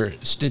industries are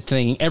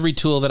thinking every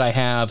tool that I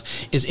have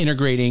is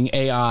integrating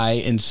AI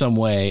in some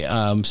way.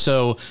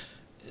 So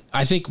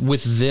I think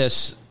with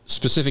this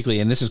specifically,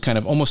 and this is kind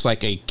of almost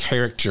like a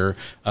caricature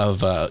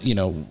of,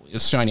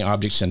 shiny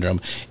object syndrome,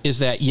 is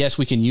that, yes,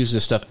 we can use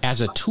this stuff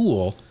as a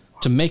tool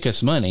to make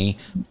us money,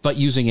 but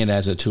using it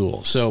as a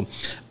tool. So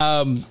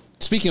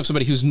speaking of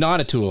somebody who's not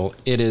a tool,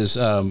 it is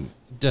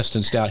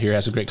Dustin Stout here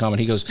has a great comment.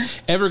 He goes,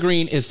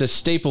 evergreen is the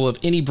staple of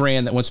any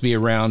brand that wants to be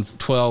around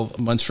 12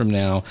 months from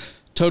now.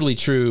 Totally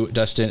true,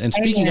 Dustin. And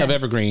speaking of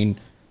evergreen,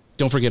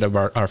 don't forget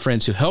about our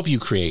friends who help you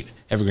create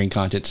evergreen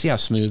content. See how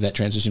smooth that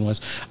transition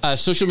was?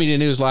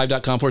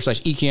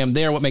 Socialmedianewslive.com/eCam.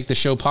 They are what make the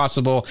show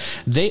possible.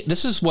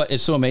 This is what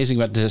is so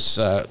amazing about this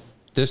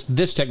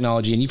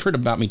technology, and you've heard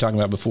about me talking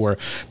about it before,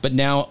 but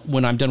now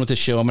when I'm done with this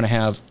show, I'm going to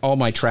have all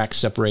my tracks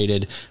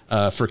separated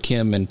for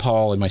Kim and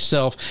Paul and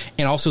myself,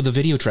 and also the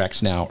video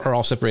tracks now are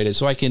all separated,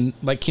 so I can,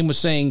 like Kim was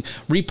saying,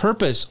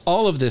 repurpose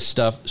all of this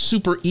stuff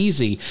super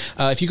easy.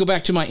 If you go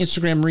back to my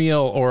Instagram reel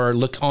or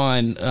look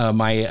on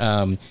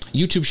my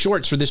YouTube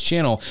shorts for this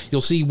channel,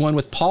 you'll see one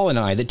with Paul and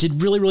I that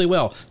did really, really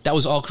well. That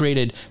was all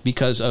created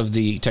because of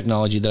the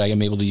technology that I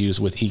am able to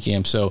use with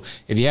eCam. So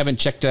if you haven't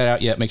checked that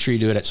out yet, make sure you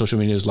do it at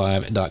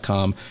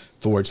socialmedianewslive.com/eCam.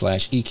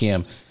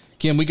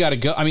 Kim, we got to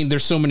go. I mean,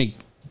 there's so many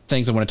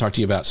things I want to talk to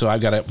you about, so I've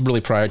got to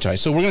really prioritize.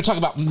 So we're going to talk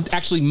about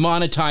actually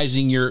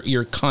monetizing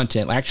your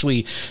content,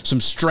 actually some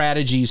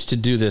strategies to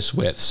do this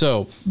with.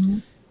 So,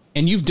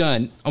 and you've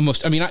done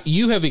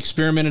you have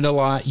experimented a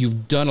lot.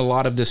 You've done a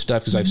lot of this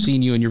stuff because I've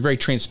seen you, and you're very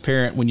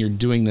transparent when you're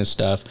doing this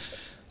stuff.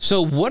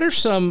 So what are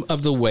some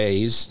of the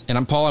ways,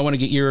 and Paul, I want to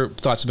get your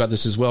thoughts about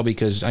this as well,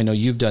 because I know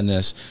you've done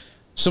this,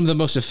 some of the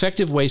most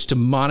effective ways to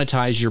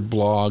monetize your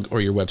blog or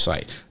your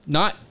website?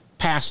 Not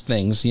past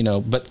things,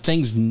 but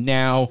things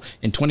now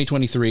in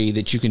 2023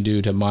 that you can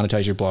do to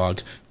monetize your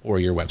blog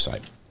or your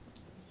website.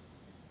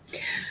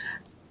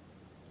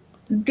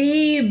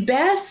 The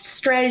best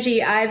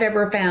strategy I've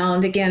ever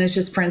found, again, is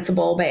just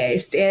principle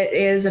based. It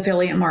is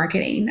affiliate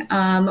marketing,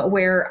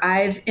 where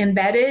I've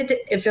embedded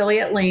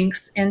affiliate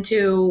links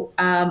into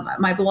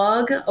my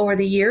blog over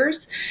the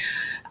years.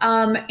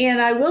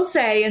 And I will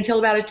say, until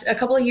about a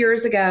couple of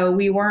years ago,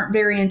 we weren't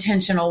very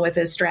intentional with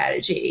this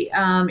strategy.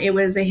 It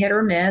was a hit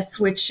or miss,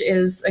 which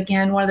is,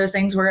 again, one of those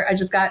things where I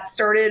just got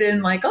started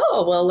and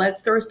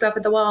let's throw stuff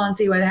at the wall and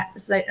see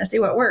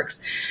what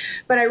works.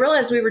 But I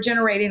realized we were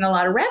generating a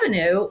lot of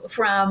revenue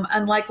from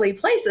unlikely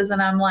places.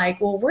 And I'm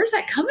like, well, where's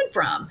that coming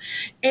from?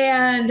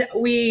 And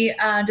we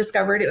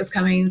discovered it was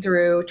coming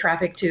through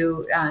traffic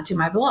to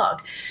my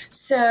blog.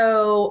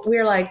 So we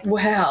were like,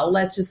 well,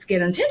 let's just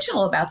get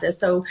intentional about this.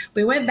 So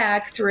we went went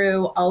back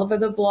through all of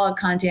the blog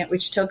content,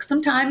 which took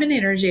some time and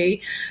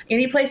energy.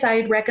 Any place I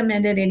had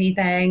recommended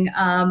anything,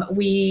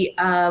 we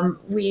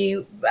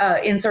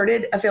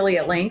inserted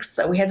affiliate links.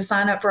 So we had to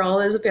sign up for all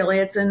those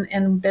affiliates,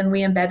 and then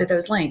we embedded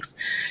those links.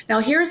 Now,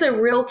 here's a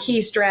real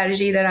key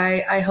strategy that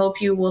I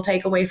hope you will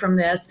take away from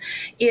this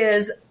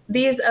is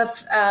these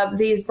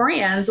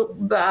brands,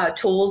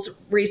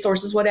 tools,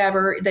 resources,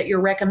 whatever that you're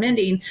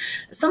recommending,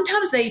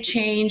 sometimes they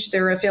change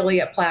their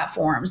affiliate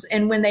platforms,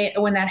 and when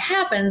that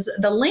happens,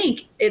 the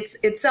link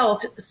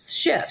itself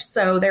shifts.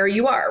 So there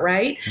you are,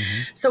 right?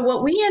 Mm-hmm. So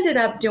what we ended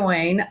up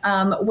doing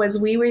was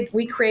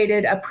we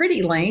created a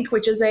pretty link,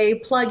 which is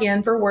a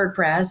plugin for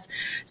WordPress.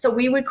 So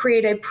we would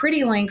create a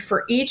pretty link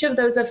for each of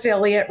those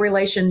affiliate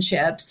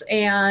relationships,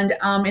 and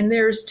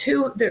there's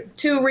two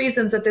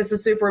reasons that this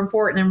is super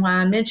important and why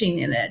I'm mentioning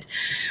it.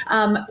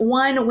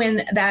 One,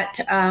 when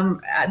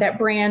that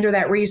brand or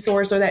that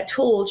resource or that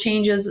tool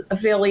changes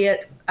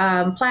affiliate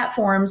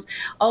platforms,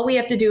 all we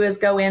have to do is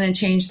go in and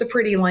change the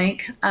pretty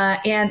link,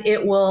 and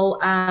it will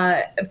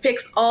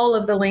fix all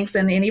of the links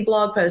in any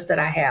blog post that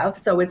I have.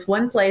 So it's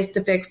one place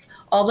to fix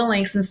all the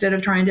links instead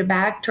of trying to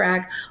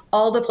backtrack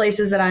all the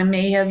places that I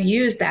may have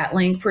used that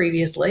link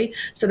previously.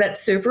 So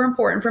that's super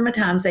important from a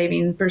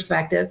time-saving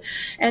perspective.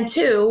 And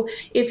two,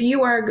 if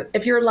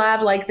you're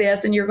live like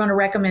this and you're going to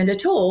recommend a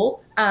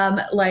tool,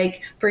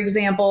 like, for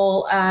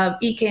example,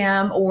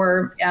 Ecamm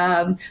or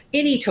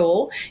any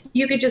tool,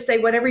 you could just say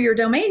whatever your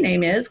domain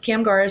name is,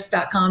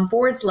 camgaris.com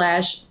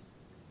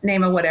 /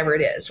 name of whatever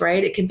it is,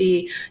 right? It could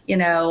be,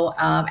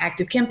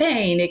 Active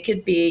Campaign. It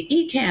could be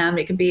Ecamm.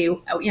 It could be,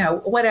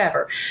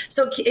 whatever.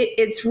 So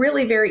it's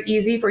really very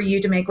easy for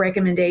you to make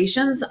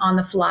recommendations on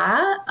the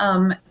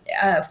fly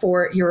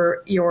for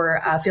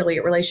your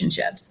affiliate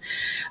relationships.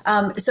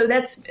 So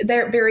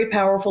they're very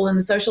powerful in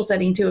the social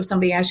setting too, if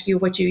somebody asks you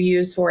what you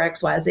use for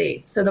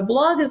XYZ. So the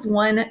blog is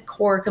one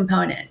core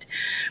component.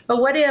 But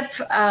what if,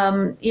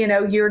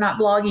 you're not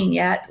blogging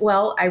yet?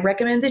 Well, I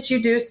recommend that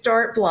you do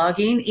start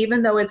blogging,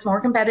 even though it's more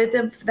competitive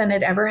than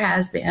it ever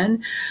has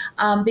been,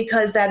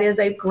 because that is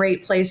a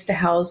great place to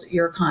house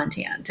your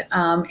content,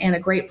 and a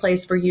great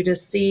place for you to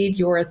seed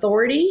your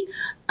authority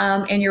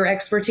and your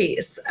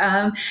expertise.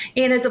 And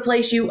it's a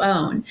place you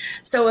own.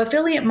 So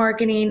affiliate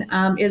marketing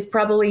is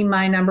probably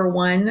my number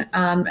one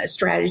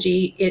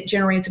strategy. It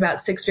generates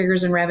about 6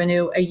 figures in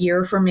revenue a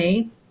year for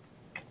me.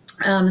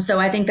 So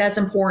I think that's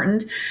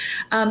important.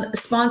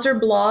 Sponsored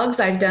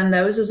blogs, I've done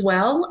those as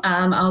well.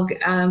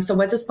 So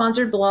what's a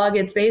sponsored blog?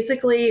 It's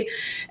basically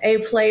a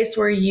place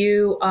where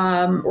you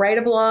write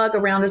a blog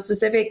around a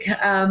specific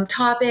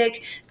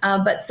topic,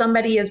 but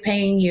somebody is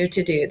paying you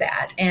to do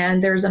that.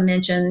 And there's a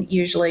mention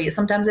usually.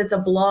 Sometimes it's a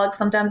blog.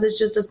 Sometimes it's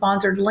just a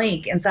sponsored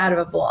link inside of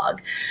a blog.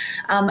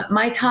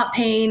 My top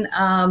paying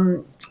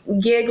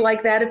gig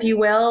like that, if you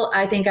will,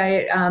 I think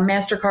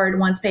MasterCard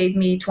once paid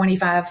me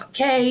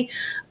 $25K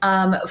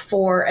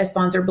for a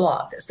sponsored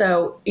blog.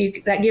 So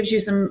that gives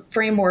you some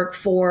framework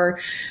for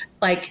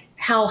like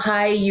how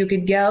high you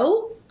could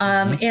go.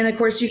 And of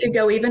course, you could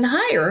go even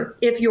higher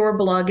if your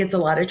blog gets a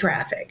lot of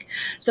traffic.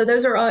 So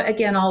those are,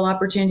 again, all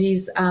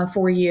opportunities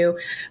for you.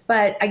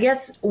 But I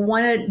guess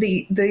one of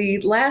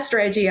the last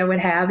strategy I would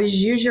have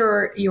is use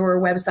your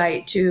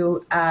website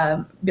to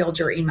build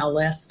your email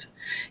list.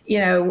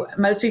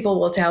 Most people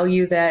will tell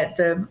you that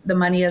the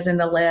money is in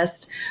the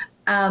list.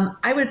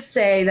 I would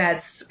say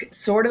that's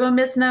sort of a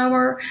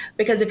misnomer,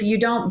 because if you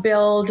don't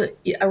build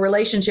a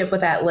relationship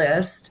with that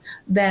list,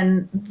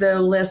 then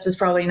the list is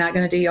probably not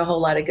going to do you a whole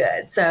lot of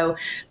good. So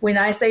when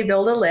I say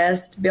build a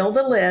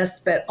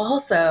list, but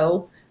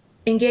also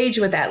engage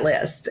with that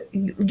list,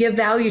 give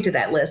value to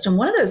that list. And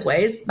one of those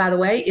ways, by the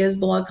way, is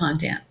blog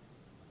content.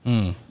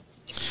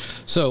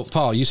 So,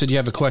 Paul, you said you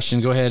have a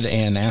question. Go ahead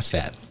and ask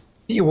that.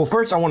 Yeah, well,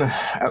 first I want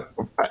to,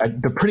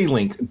 the pretty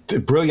link,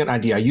 brilliant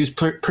idea. I use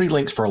pretty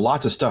links for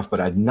lots of stuff, but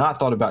I'd not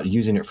thought about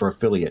using it for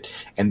affiliate.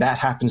 And that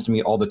happens to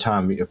me all the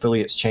time.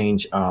 Affiliates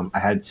change. I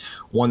had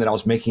one that I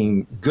was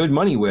making good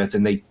money with,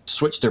 and they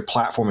switched their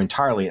platform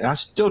entirely. And I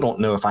still don't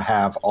know if I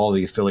have all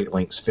the affiliate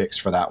links fixed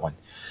for that one.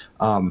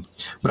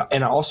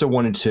 And I also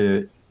wanted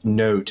to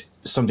note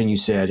something you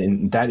said,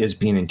 and that is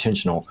being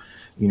intentional.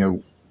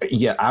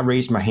 I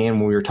raised my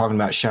hand when we were talking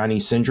about shiny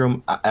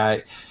syndrome.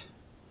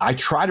 I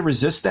try to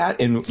resist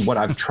that. And what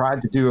I've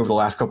tried to do over the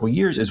last couple of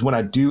years is when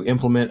I do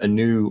implement a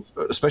new,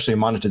 especially a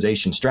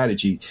monetization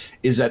strategy,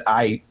 is that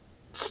I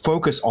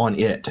focus on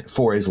it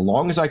for as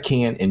long as I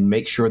can and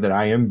make sure that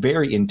I am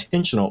very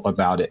intentional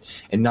about it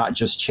and not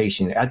just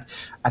chasing it.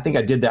 I think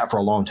I did that for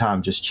a long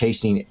time, just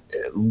chasing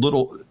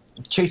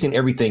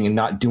everything and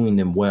not doing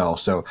them well.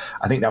 So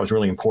I think that was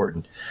really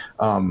important.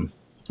 I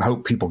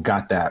hope people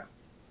got that.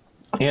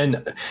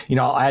 And,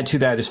 I'll add to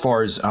that as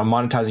far as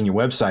monetizing your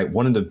website.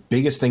 One of the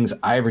biggest things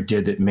I ever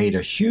did that made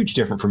a huge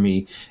difference for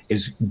me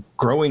is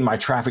growing my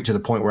traffic to the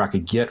point where I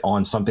could get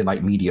on something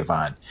like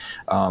Mediavine.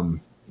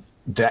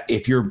 That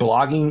if you're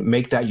blogging,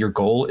 make that your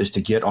goal is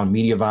to get on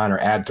Mediavine or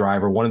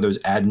AdThrive or one of those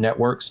ad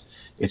networks.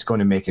 It's going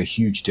to make a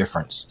huge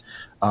difference.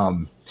 But,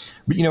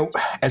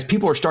 as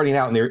people are starting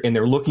out and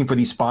they're looking for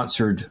these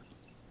sponsored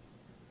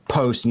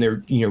post and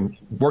they're,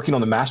 working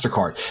on the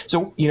MasterCard.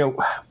 So,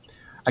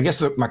 I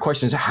guess my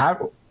question is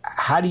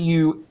how do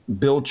you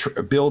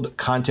build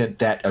content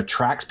that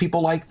attracts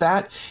people like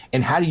that?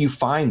 And how do you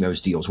find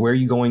those deals? Where are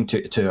you going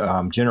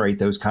to generate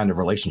those kind of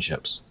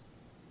relationships?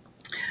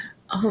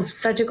 Oh,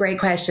 such a great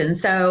question.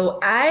 So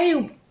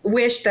I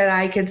wish that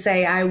I could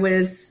say I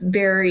was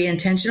very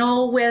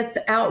intentional with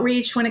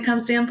outreach when it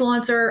comes to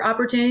influencer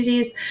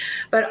opportunities,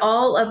 but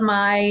all of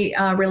my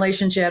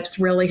relationships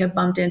really have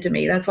bumped into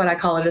me. That's what I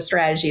call it, a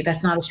strategy.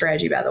 That's not a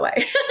strategy, by the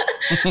way.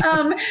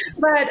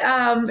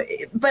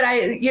 But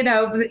I,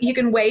 you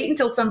can wait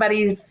until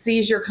somebody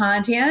sees your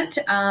content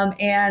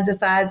and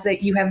decides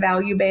that you have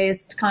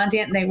value-based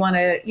content and they want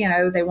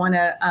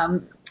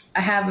to,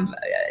 have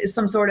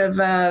some sort of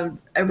a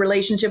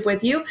relationship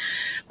with you.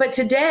 But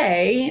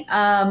today,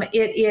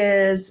 it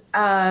is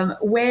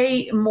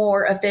way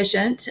more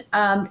efficient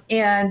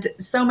and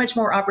so much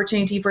more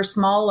opportunity for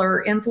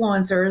smaller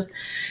influencers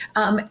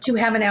to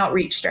have an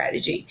outreach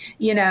strategy.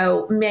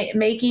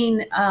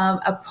 Making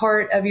a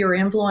part of your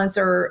making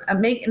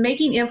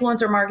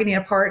influencer marketing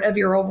a part of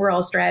your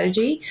overall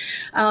strategy.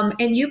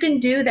 And you can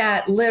do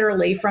that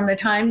literally from the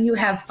time you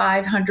have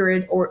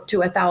 500 or to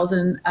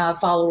 1,000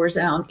 followers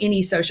on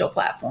any social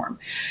platform,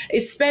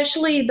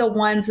 especially the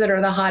ones that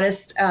are the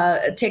hottest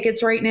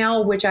tickets right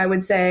now, which I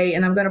would say,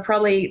 and I'm going to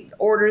probably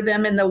order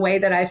them in the way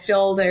that I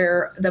feel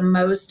they're the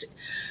most,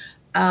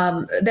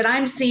 that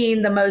I'm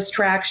seeing the most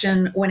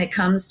traction when it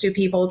comes to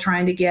people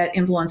trying to get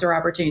influencer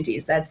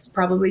opportunities. That's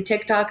probably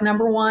TikTok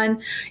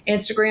 #1,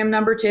 Instagram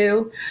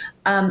 #2,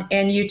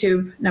 and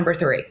YouTube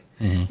 #3.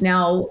 Mm-hmm.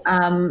 Now,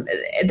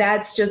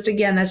 that's just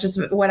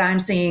what I'm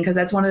seeing, because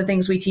that's one of the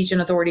things we teach in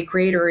Authority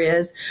Creator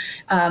is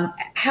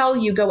how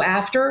you go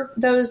after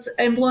those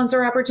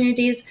influencer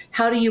opportunities.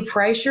 How do you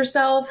price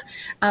yourself?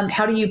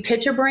 How do you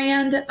pitch a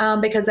brand?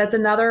 Because that's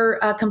another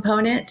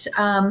component.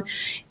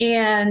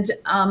 And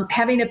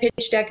having a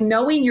pitch deck,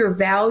 knowing your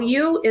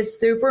value is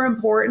super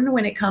important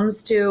when it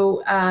comes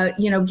to,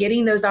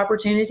 getting those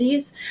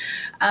opportunities.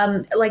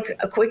 Like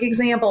a quick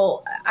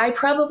example, I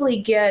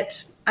probably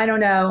get, I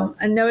don't know,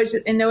 and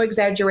no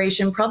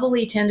exaggeration,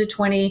 probably 10 to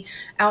 20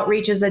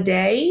 outreaches a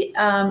day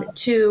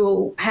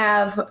to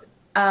have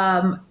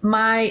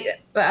my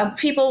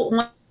people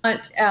want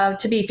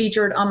to be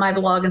featured on my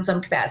blog in some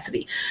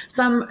capacity.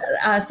 Some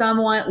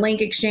want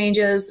link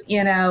exchanges,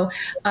 a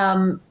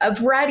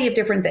variety of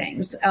different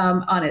things,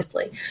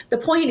 honestly. The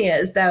point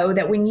is, though,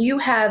 that when you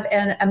have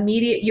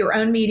your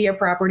own media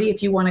property,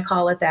 if you want to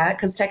call it that,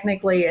 because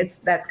technically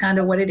that's kind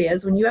of what it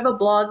is. When you have a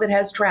blog that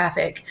has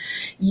traffic,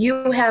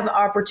 you have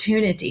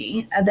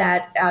opportunity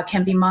that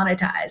can be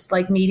monetized,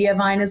 like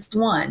Mediavine is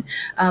one,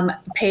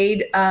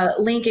 paid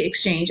link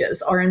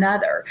exchanges are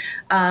another,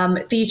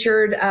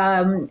 featured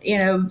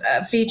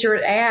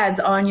ads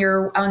on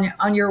your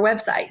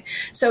website.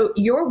 So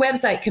your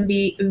website can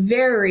be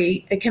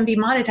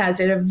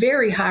monetized at a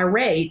very high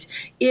rate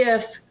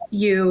if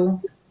you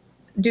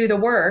do the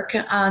work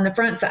on the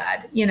front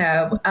side.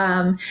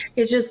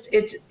 There's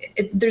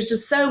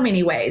just so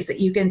many ways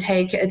that you can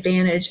take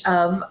advantage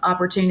of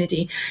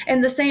opportunity.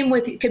 And the same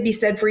could be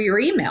said for your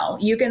email.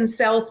 You can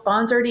sell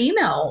sponsored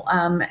email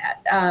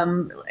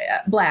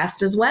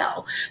blast as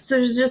well. So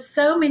there's just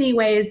so many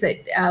ways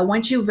that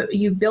once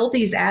you build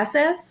these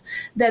assets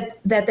that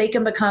they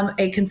can become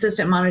a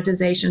consistent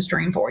monetization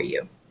stream for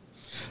you.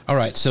 All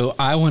right, so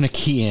I want to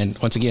key in.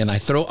 Once again, I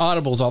throw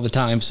audibles all the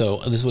time, so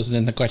this wasn't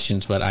in the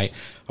questions, but I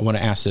want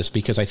to ask this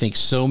because I think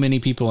so many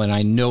people, and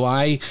I know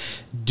I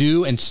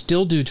do and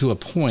still do to a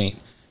point,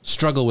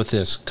 struggle with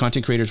this,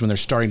 content creators when they're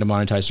starting to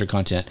monetize their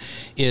content,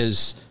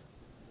 is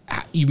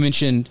you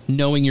mentioned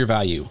knowing your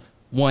value.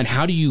 One,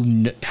 how do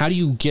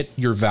you get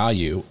your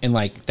value? And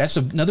that's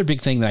another big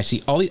thing that I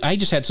see. I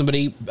just had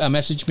somebody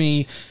message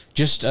me,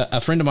 just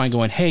a friend of mine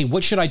going, hey,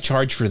 what should I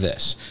charge for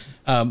this?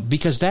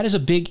 Because that is a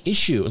big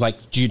issue.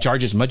 Do you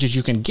charge as much as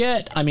you can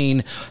get? I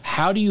mean,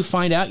 how do you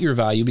find out your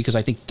value? Because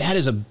I think that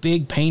is a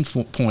big pain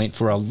point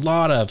for a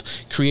lot of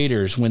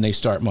creators when they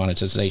start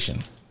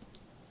monetization.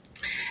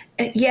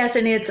 Yes,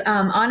 and it's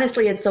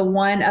honestly, it's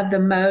one of the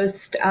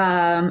most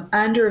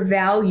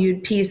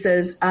undervalued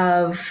pieces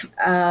of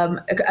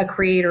a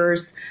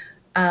creator's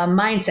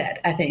mindset,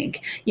 I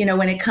think,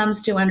 when it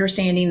comes to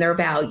understanding their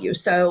value.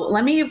 So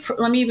let me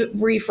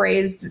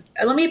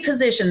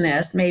position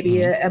this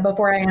maybe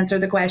before I answer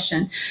the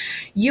question.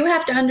 You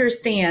have to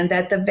understand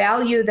that the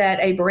value that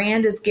a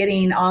brand is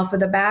getting off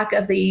of the back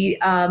of the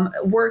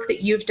work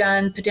that you've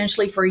done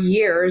potentially for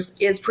years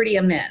is pretty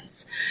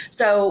immense.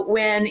 So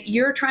when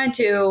you're trying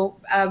to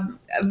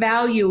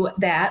value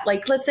that,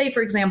 let's say,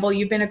 for example,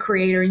 you've been a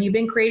creator and you've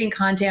been creating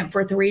content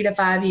for 3 to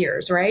 5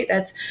 years, right?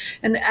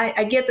 And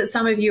I get that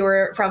some of you are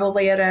or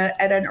probably at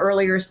an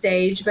earlier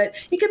stage, but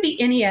it could be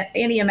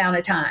any amount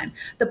of time.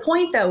 The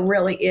point, though,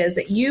 really is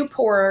that you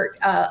pour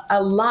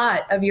a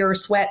lot of your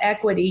sweat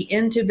equity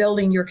into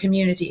building your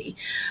community.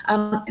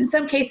 In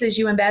some cases,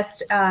 you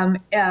invest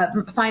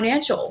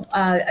financial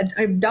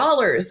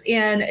dollars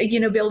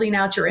in building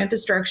out your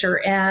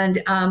infrastructure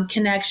and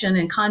connection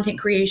and content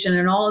creation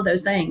and all of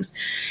those things,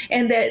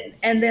 and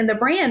then the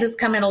brand is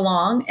coming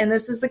along, and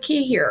this is the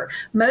key here.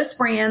 Most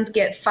brands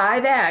get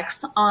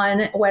 5x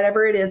on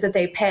whatever it is that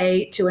they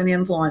pay to an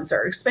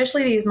influencer,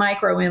 especially these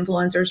micro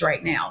influencers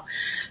right now.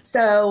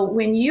 So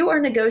when you are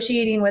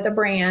negotiating with a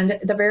brand,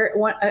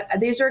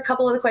 these are a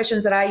couple of the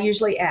questions that I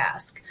usually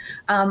ask.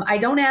 I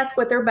don't ask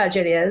what their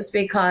budget is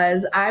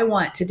because I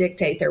want to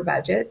dictate their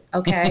budget.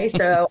 Okay,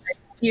 so I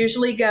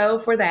usually go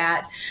for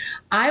that.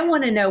 I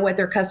want to know what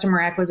their customer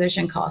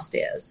acquisition cost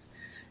is.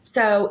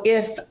 So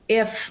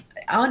if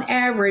on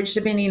average,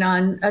 depending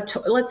on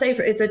let's say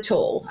it's a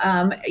tool,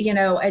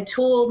 a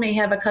tool may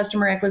have a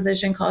customer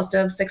acquisition cost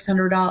of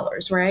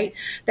 $600, right?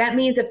 That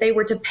means if they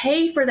were to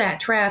pay for that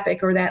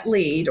traffic or that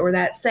lead or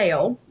that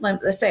sale,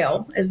 the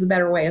sale is the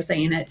better way of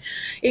saying it,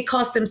 it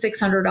cost them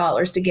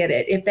 $600 to get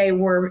it if they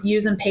were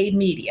using paid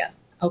media.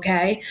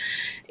 Okay.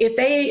 If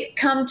they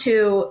come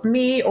to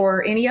me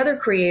or any other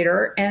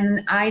creator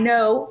and I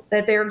know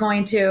that they're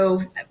going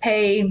to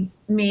pay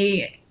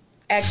me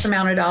X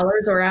amount of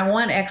dollars, or I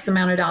want X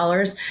amount of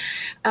dollars,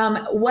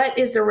 what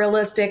is the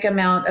realistic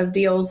amount of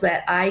deals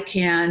that I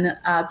can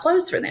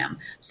close for them?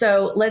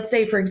 So let's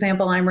say, for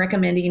example, I'm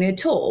recommending a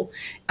tool,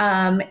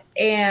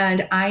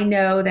 and I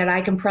know that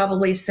I can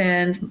probably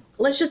send,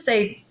 let's just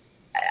say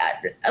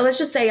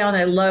on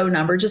a low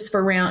number, just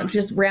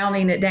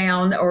rounding it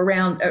down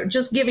or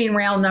just giving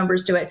round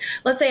numbers to it.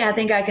 Let's say I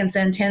think I can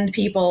send 10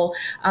 people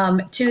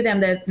to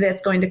them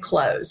that's going to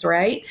close,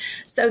 right?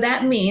 So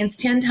that means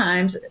 10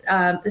 times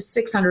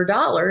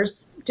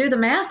 $600. Do the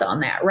math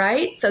on that,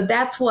 right? So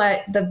that's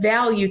what the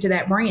value to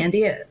that brand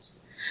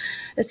is.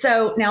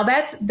 So now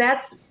that's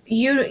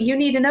you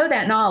need to know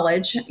that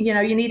knowledge,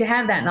 you need to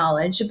have that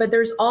knowledge, but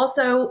there's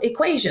also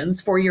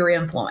equations for your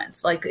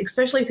influence, like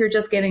especially if you're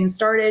just getting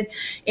started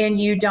and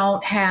you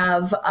don't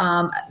have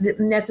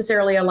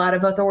necessarily a lot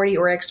of authority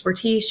or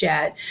expertise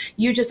yet.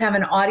 You just have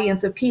an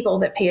audience of people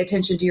that pay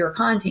attention to your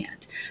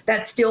content.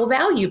 That's still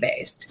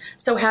value-based.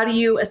 So how do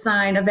you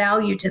assign a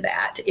value to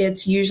that?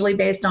 It's usually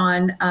based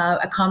on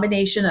a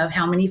combination of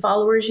how many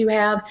followers you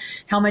have,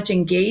 how much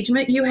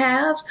engagement you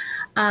have.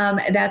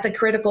 That's a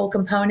critical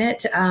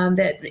component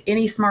that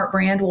any smart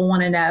brand will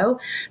want to know,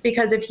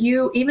 because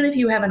even if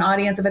you have an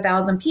audience of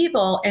 1,000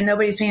 people and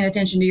nobody's paying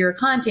attention to your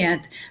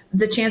content,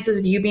 the chances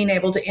of you being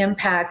able to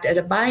impact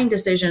a buying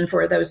decision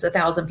for those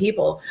 1,000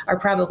 people are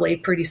probably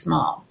pretty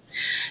small.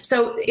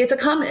 So it's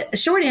a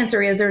short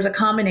answer is there's a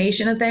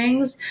combination of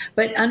things,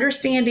 but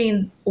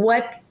understanding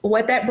what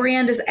that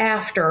brand is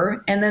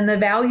after and then the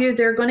value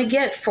they're going to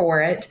get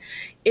for it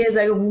is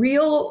a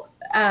real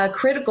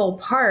critical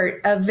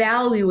part of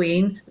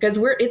valuing, because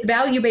it's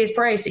value-based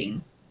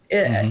pricing.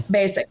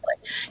 Basically,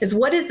 is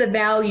what is the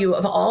value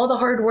of all the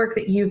hard work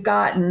that you've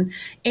gotten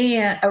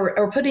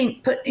or put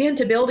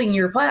into building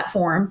your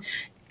platform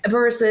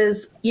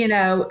versus, I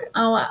don't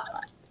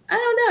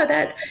know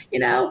that,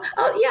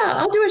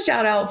 I'll do a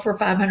shout out for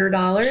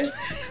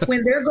 $500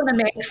 when they're going to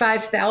make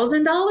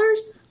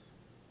 $5,000.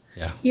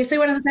 Yeah. You see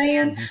what I'm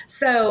saying? Mm-hmm.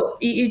 So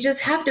you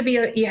just have to be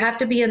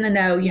in the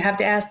know. You have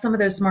to ask some of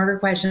those smarter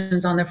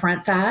questions on the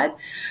front side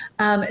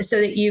so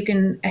that you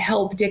can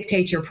help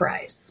dictate your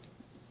price.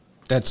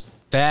 That's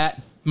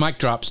that mic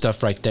drop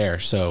stuff right there.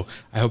 So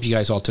I hope you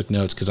guys all took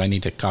notes, because I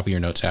need to copy your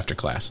notes after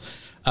class.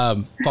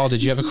 Paul,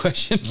 did you have a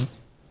question?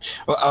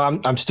 Well,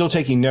 I'm still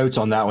taking notes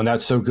on that one.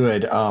 That's so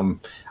good.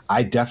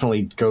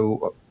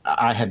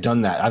 I have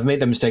done that. I've made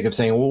the mistake of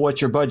saying, well,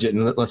 what's your budget?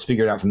 And let's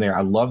figure it out from there. I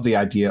love the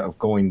idea of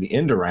going the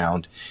end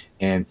around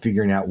and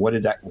figuring out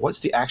what's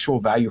the actual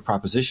value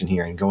proposition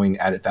here and going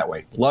at it that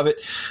way. Love it.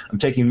 I'm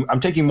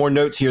taking more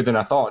notes here than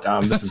I thought.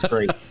 This is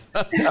great.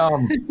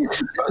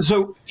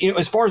 So,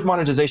 as far as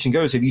monetization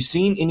goes, have you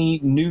seen any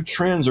new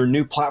trends or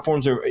new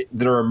platforms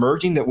that are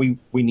emerging that we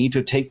need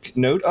to take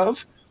note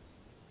of?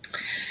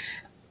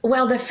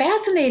 Well, the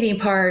fascinating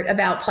part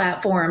about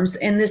platforms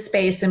in this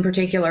space in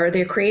particular,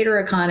 the creator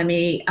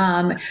economy.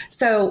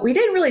 So we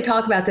didn't really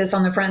talk about this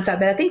on the front side,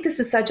 but I think this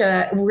is such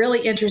a really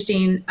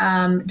interesting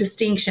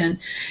distinction.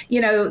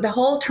 The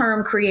whole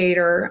term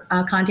creator,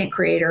 content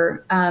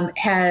creator,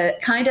 had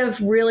kind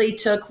of really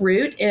took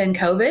root in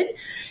COVID.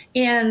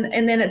 And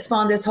then it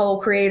spawned this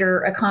whole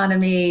creator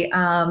economy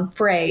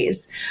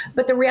phrase.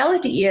 But the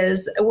reality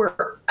is,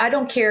 I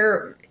don't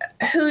care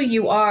who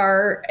you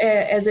are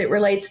as it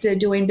relates to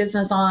doing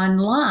business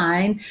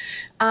online.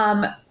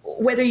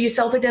 whether you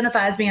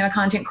self-identify as being a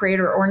content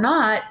creator or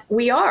not,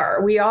 we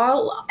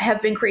all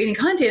have been creating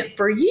content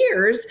for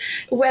years,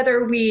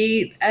 whether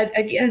we,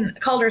 again,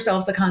 called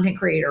ourselves a content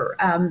creator.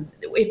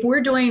 If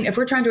we're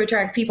trying to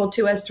attract people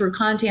to us through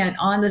content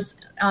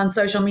on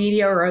social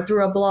media or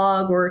through a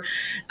blog or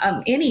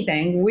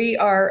anything, we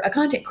are a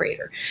content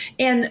creator.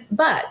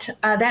 But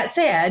that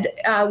said,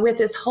 with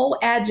this whole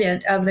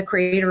advent of the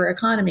creator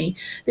economy,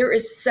 there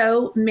is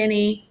so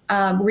many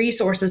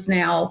resources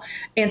now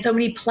and so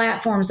many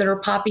platforms that are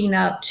popping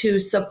up to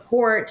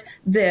support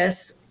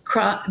this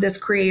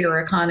creator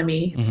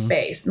economy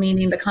space,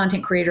 meaning the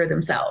content creator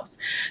themselves.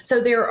 So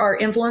there are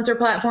influencer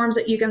platforms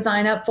that you can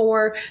sign up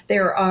for.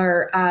 There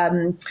are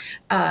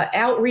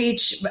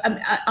outreach.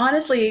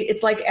 Honestly,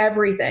 it's like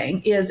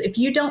everything is, if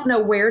you don't know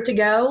where to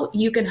go,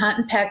 you can hunt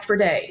and peck for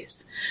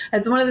days.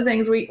 That's one of the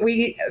things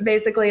we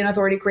basically, in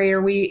Authority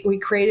Creator, we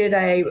created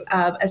a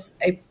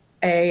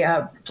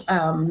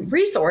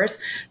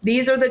resource.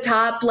 These are the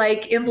top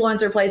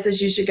influencer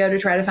places you should go to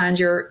try to find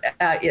your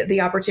the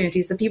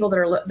opportunities, the people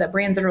the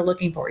brands that are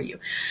looking for you,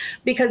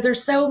 because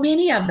there's so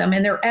many of them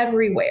and they're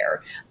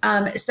everywhere.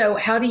 So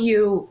how do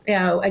you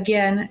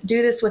again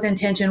do this with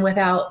intention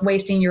without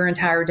wasting your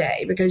entire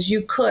day? Because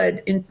you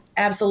could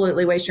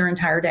absolutely waste your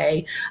entire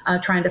day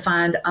trying to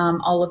find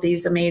all of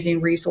these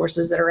amazing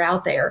resources that are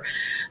out there.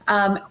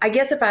 I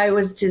guess if I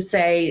was to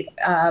say,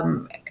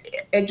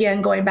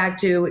 again, going back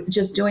to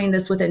just doing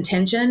this with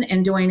intention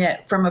and doing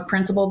it from a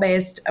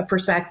principle-based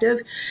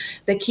perspective,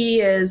 the key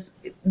is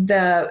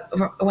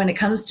when it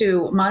comes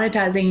to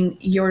monetizing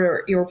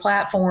your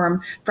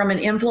platform from an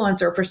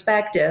influencer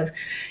perspective,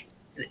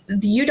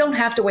 you don't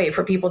have to wait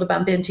for people to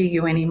bump into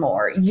you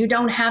anymore. You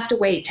don't have to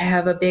wait to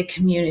have a big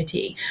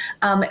community.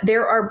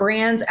 There are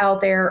brands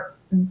out there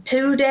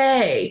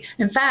today.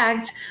 In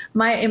fact,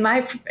 in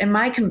my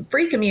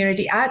free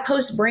community, I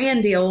post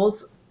brand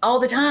deals all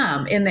the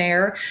time in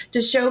there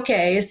to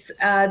showcase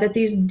that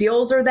these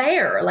deals are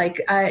there.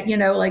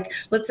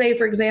 Let's say,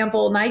 for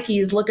example, Nike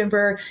is looking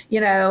for,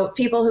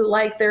 people who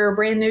like their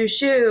brand new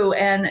shoe,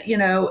 and,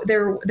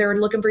 they're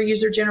looking for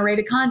user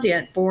generated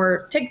content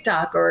for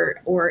TikTok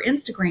or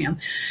Instagram.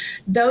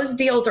 Those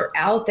deals are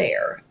out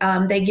there.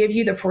 They give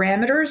you the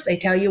parameters. They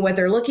tell you what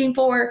they're looking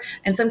for.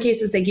 In some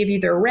cases, they give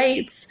you their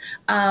rates.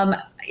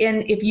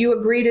 And if you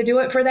agree to do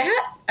it for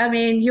that,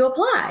 you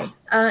apply.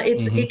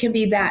 It can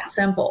be that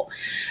simple.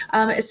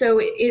 So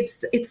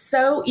it's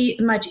so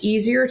much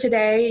easier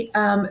today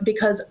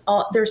because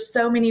there's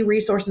so many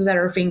resources at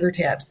our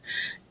fingertips.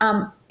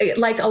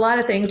 Like a lot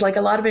of things, like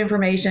a lot of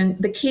information,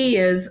 the key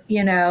is,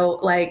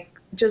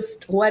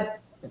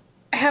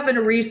 having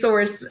a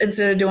resource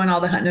instead of doing all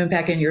the hunting and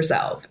pecking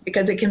yourself,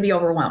 because it can be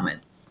overwhelming.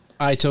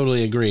 I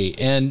totally agree.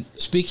 And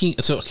this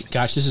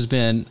has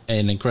been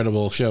an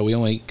incredible show. We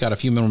only got a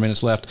few more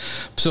minutes left.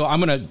 So I'm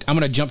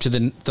gonna jump to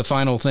the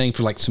final thing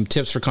for some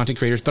tips for content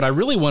creators. But I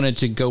really wanted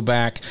to go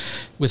back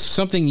with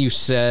something you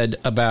said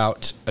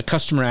about a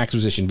customer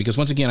acquisition, because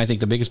once again, I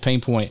think the biggest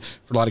pain point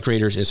for a lot of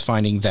creators is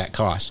finding that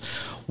cost.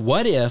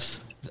 What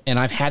if, and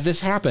I've had this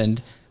happen,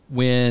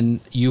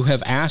 when you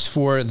have asked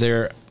for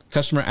their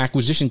customer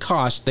acquisition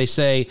cost, they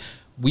say,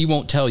 we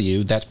won't tell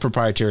you, that's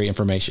proprietary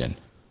information.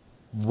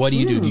 What do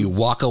you do? Do you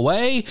walk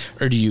away,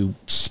 or do you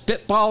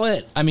spitball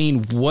it?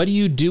 What do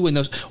you do in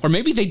those? Or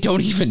maybe they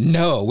don't even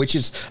know, which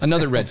is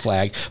another red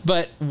flag.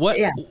 But what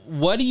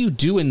do you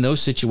do in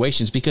those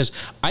situations? Because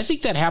I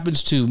think that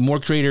happens to more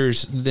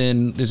creators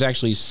than is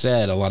actually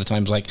said a lot of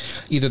times. Like,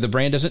 either the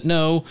brand doesn't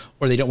know,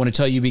 or they don't want to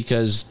tell you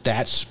because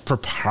that's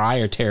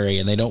proprietary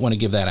and they don't want to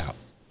give that out.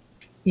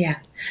 Yeah,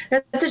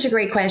 that's such a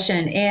great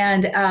question.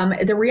 And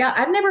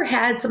I've never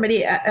had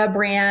somebody, a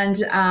brand,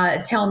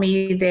 tell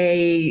me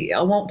they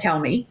won't tell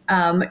me.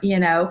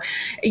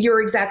 You're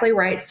exactly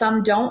right.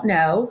 Some don't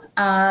know.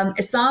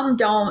 Some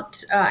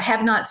don't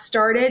have not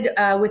started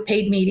with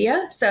paid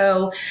media.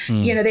 So,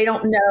 they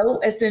don't know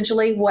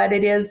essentially what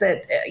it is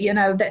that,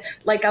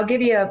 I'll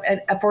give you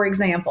for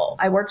example,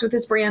 I worked with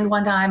this brand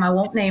one time. I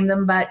won't name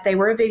them, but they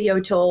were a video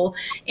tool,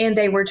 and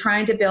they were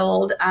trying to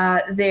build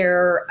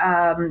their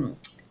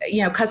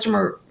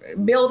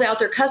build out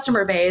their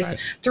customer base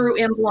through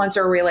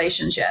influencer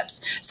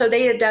relationships. So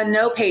they had done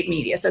no paid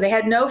media. So they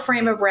had no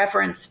frame of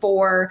reference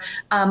for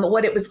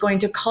what it was going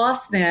to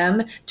cost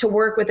them to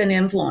work with an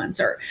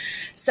influencer.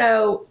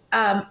 So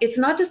it's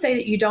not to say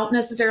that you don't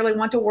necessarily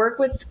want to work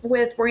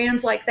with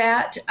brands like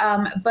that,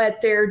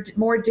 but they're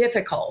more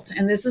difficult.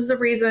 And this is the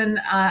reason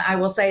I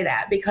will say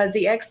that, because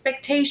the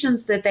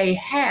expectations that they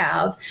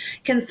have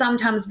can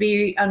sometimes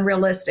be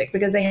unrealistic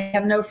because they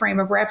have no frame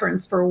of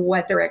reference for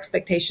what their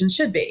expectations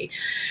should be.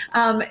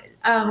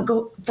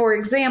 For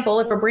example,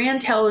 if a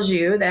brand tells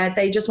you that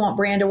they just want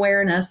brand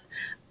awareness,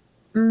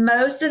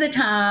 most of the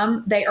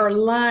time they are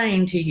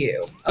lying to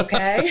you.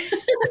 Okay.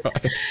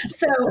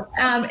 So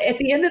at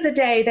the end of the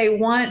day, they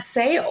want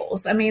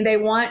sales. I mean, they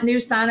want new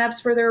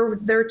signups for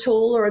their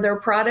tool or their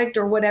product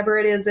or whatever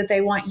it is that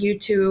they want you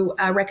to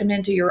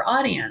recommend to your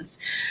audience.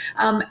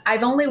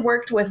 I've only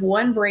worked with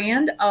one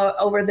brand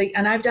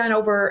and I've done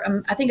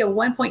over, I think, a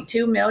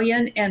 1.2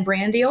 million in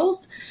brand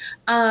deals.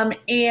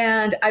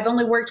 And I've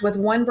only worked with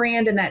one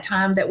brand in that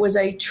time that was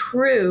a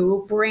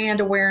true brand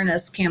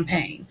awareness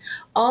campaign.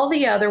 All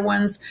the other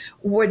ones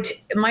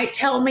might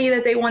tell me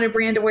that they wanted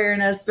brand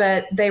awareness,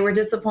 but they were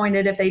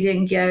disappointed if they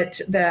didn't get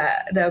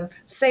the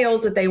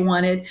sales that they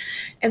wanted.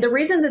 And the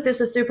reason that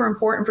this is super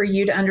important for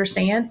you to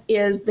understand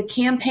is the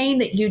campaign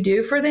that you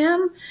do for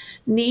them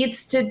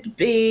needs to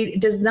be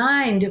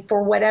designed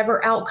for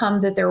whatever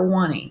outcome that they're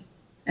wanting.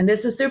 And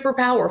this is super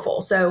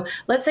powerful. So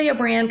let's say a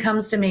brand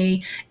comes to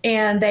me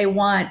and they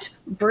want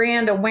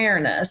brand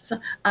awareness.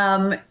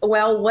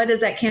 Well, what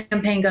is that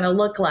campaign going to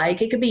look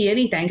like? It could be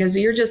anything, because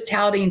you're just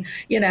touting,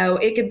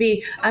 it could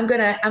be, I'm going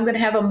to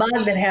have a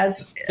mug that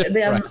has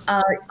them,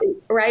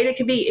 right? It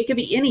could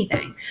be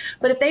anything.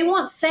 But if they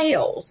want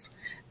sales,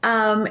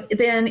 then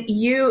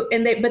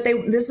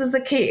this is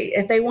the key.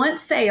 If they want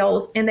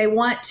sales and they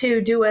want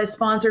to do a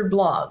sponsored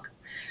blog,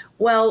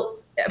 well,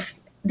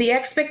 the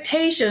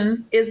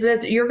expectation is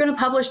that you're going to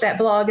publish that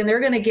blog and they're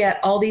going to get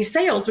all these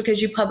sales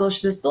because you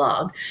published this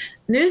blog.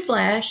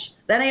 Newsflash,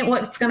 that ain't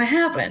what's going to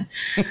happen.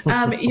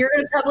 You're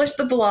going to publish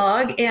the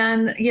blog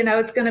and,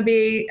 it's going to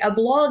be, a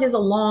blog is a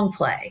long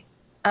play.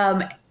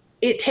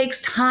 It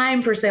takes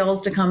time for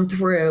sales to come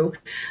through.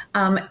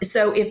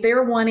 So if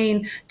they're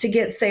wanting to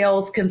get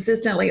sales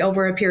consistently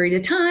over a period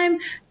of time,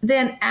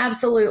 then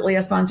absolutely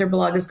a sponsored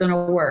blog is going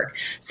to work.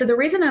 So the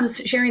reason I'm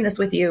sharing this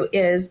with you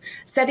is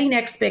setting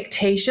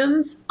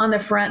expectations on the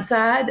front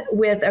side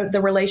with the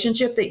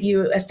relationship that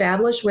you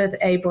establish with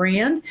a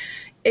brand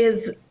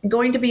is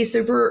going to be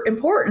super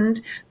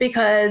important,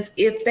 because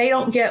if they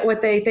don't get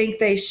what they think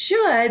they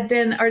should,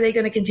 then are they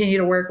going to continue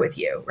to work with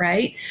you,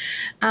 right?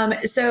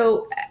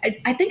 So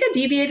I think I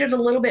deviated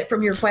a little bit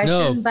from your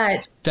question,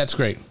 but that's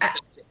great.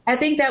 I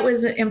think that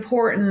was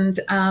important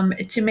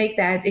to make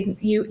that.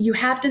 You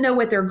have to know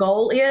what their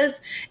goal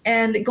is.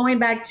 And going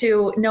back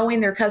to knowing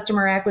their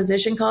customer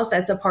acquisition cost,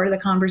 that's a part of the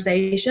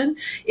conversation.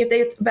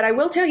 But I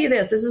will tell you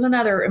this is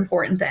another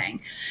important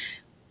thing.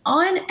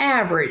 On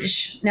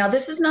average, now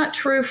this is not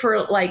true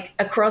for like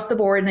across the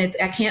board, and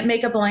I can't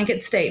make a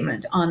blanket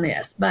statement on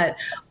this, but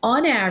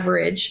on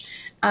average,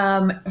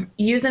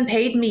 using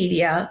paid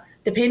media,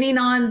 depending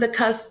on the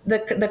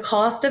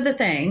cost of the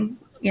thing,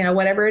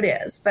 whatever it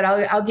is. But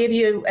I'll give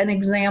you an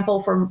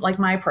example from like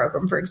my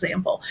program, for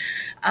example.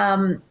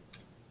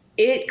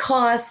 It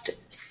cost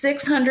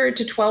 $600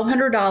 to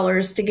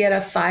 $1,200 to get a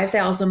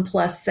 5,000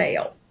 plus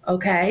sale.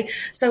 Okay.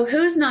 So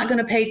who's not going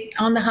to pay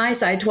on the high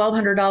side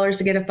 $1,200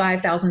 to get a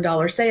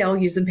 $5,000 sale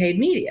using paid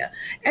media?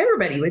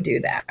 Everybody would do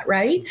that,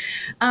 right?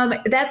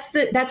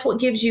 That's what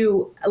gives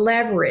you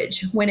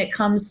leverage when it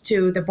comes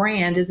to the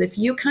brand, is if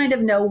you kind of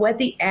know what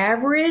the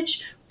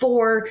average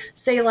for,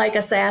 say, like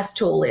a SaaS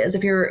tool is.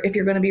 If you're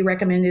going to be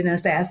recommending a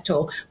SaaS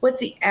tool, what's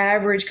the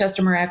average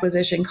customer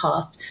acquisition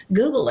cost?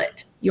 Google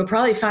it. You'll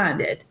probably find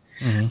it.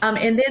 Mm-hmm.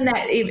 And then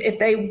that if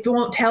they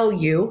won't tell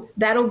you,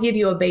 that'll give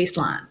you a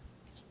baseline.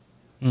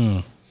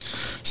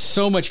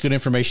 So much good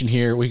information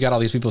here. We've got all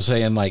these people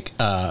saying like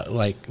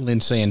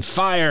Lynn saying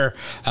fire.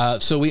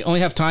 So we only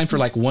have time for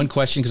like one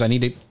question, because I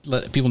need to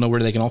let people know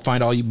where they can all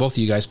find both of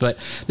you guys. But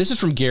this is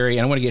from Gary,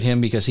 and I want to get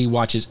him because he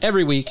watches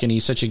every week and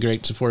he's such a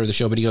great supporter of the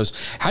show. But he goes,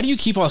 how do you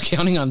keep all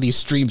accounting on these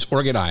streams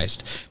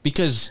organized?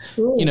 Because,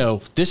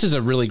 this is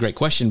a really great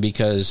question,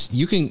 because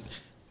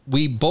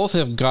we both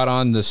have got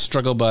on the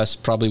struggle bus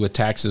probably with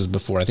taxes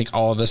before. I think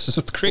all of us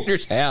as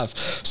creators have.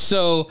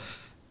 So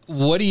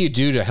what do you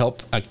do to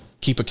help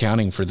keep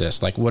accounting for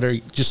this? Like, what are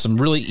just some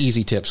really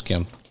easy tips,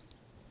 Kim?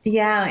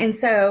 Yeah. And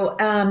so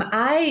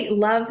I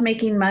love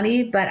making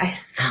money, but I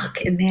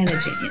suck at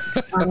managing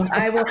it.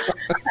 I will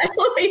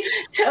be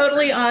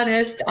totally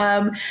honest.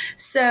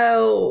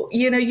 So,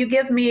 you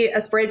give me a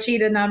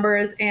spreadsheet of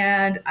numbers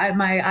and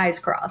my eyes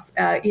cross.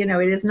 It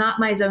is not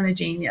my zone of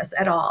genius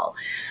at all.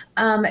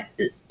 And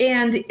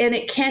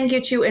it can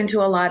get you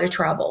into a lot of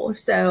trouble.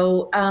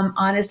 So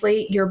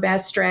honestly, your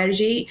best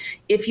strategy,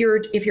 if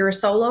you're a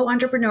solo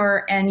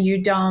entrepreneur and you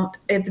don't,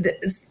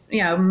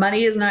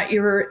 money is not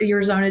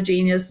your zone of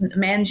genius,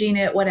 managing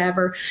it,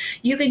 whatever,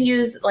 you can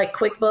use like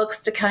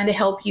QuickBooks to kind of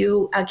help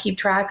you keep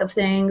track of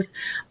things.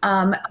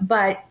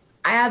 But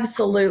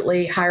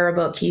absolutely hire a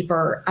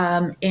bookkeeper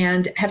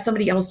and have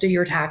somebody else do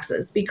your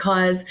taxes,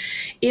 because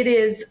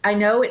I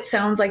know it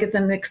sounds like it's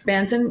an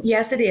expense, and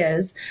yes, it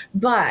is,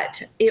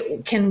 but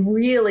it can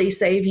really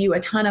save you a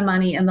ton of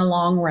money in the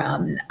long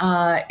run,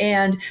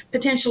 and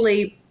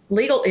potentially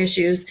legal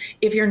issues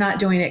if you're not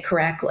doing it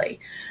correctly.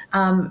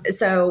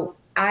 So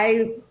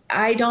I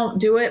don't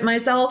do it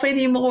myself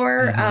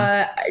anymore.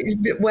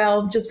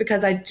 Mm-hmm. Just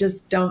because I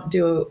just don't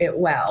do it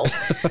well.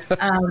 So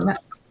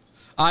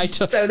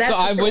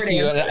I'm with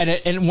you.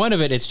 And one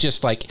of it, it's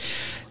just like,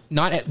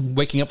 not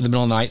waking up in the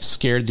middle of the night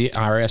scared the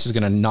IRS is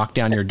going to knock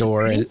down your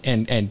door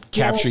and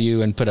capture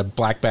you and put a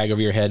black bag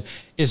over your head.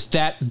 Is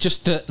that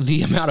just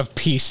the amount of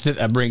peace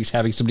that brings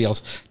having somebody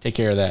else take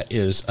care of that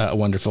is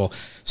wonderful.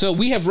 So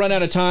we have run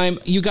out of time.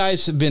 You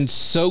guys have been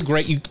so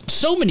great.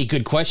 So many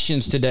good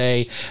questions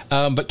today.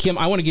 But Kim,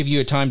 I want to give you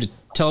a time to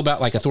tell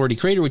about like Authority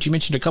Creator, which you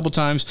mentioned a couple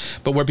times,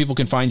 but where people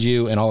can find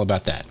you and all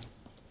about that.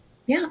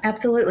 Yeah,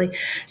 absolutely.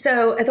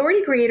 So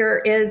Authority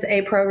Creator is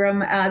a program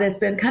that's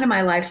been kind of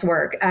my life's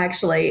work,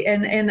 actually,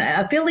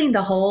 and filling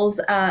the holes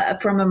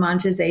from a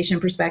monetization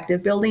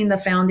perspective, building the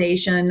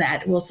foundation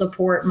that will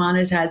support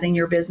monetizing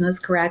your business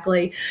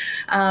correctly.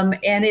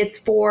 And it's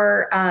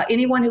for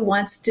anyone who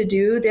wants to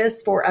do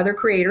this for other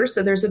creators.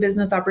 So there's a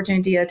business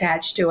opportunity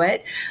attached to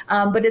it,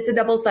 but it's a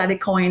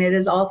double-sided coin. It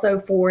is also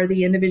for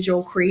the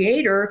individual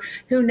creator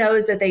who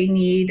knows that they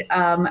need,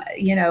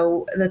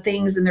 the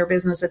things in their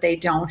business that they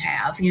don't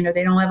have.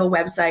 They don't have a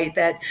website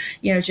that,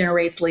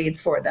 generates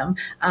leads for them.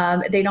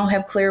 They don't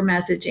have clear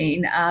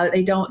messaging.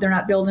 They're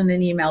not building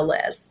an email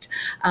list.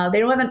 They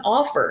don't have an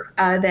offer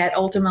that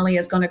ultimately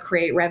is going to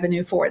create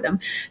revenue for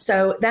them.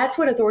 So that's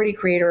what Authority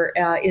Creator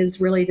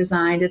is really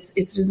designed.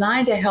 It's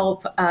designed to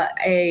help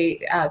a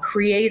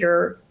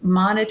creator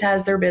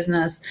monetize their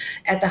business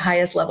at the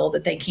highest level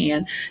that they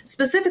can,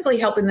 specifically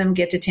helping them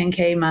get to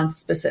 10K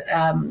months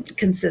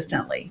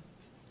consistently.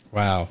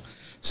 Wow.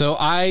 So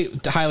I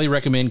highly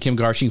recommend Kim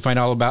Garst. You can find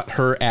all about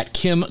her at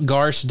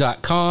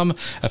kimgarst.com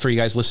for you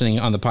guys listening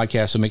on the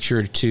podcast. So make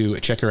sure to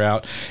check her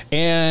out.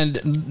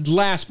 And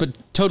last but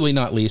totally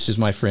not least is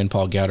my friend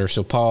Paul Gowder.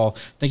 So Paul,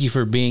 thank you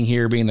for being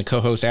here, being the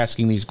co-host,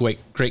 asking these great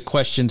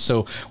questions.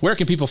 So where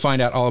can people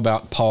find out all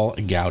about Paul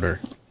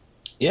Gowder?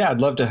 Yeah, I'd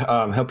love to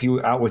help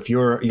you out with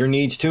your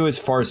needs too, as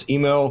far as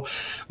email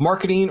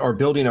marketing or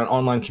building an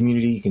online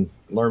community. You can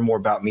learn more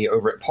about me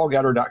over at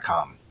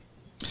paulgowder.com.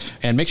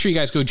 And make sure you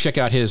guys go check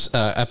out his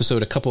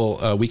episode a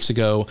couple weeks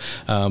ago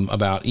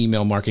about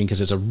email marketing, because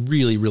it's a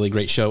really, really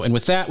great show. And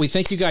with that, we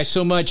thank you guys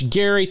so much.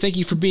 Gary, thank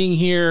you for being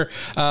here.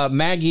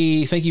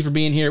 Maggie, thank you for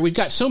being here. We've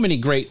got so many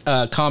great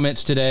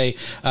comments today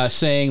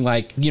saying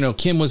like,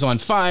 Kim was on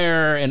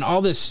fire and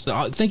all this.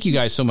 Thank you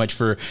guys so much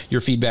for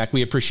your feedback.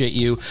 We appreciate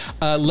you.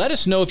 Let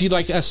us know if you'd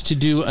like us to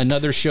do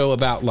another show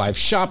about live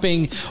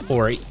shopping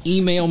or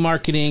email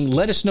marketing.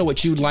 Let us know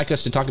what you'd like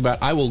us to talk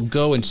about. I will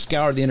go and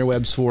scour the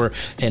interwebs for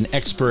an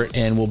expert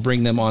and we'll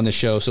bring them on the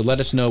show. So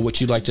let us know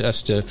what you'd like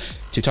us to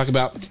talk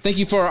about. Thank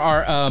you for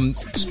our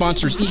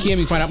sponsors, Ecamm. You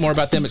can find out more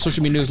about them at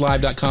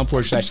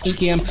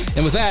socialmedianewslive.com/Ecamm.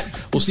 And with that,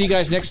 we'll see you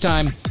guys next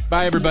time.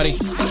 Bye, everybody.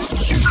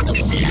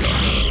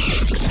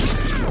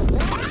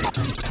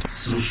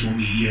 Social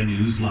Media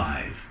News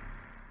Live.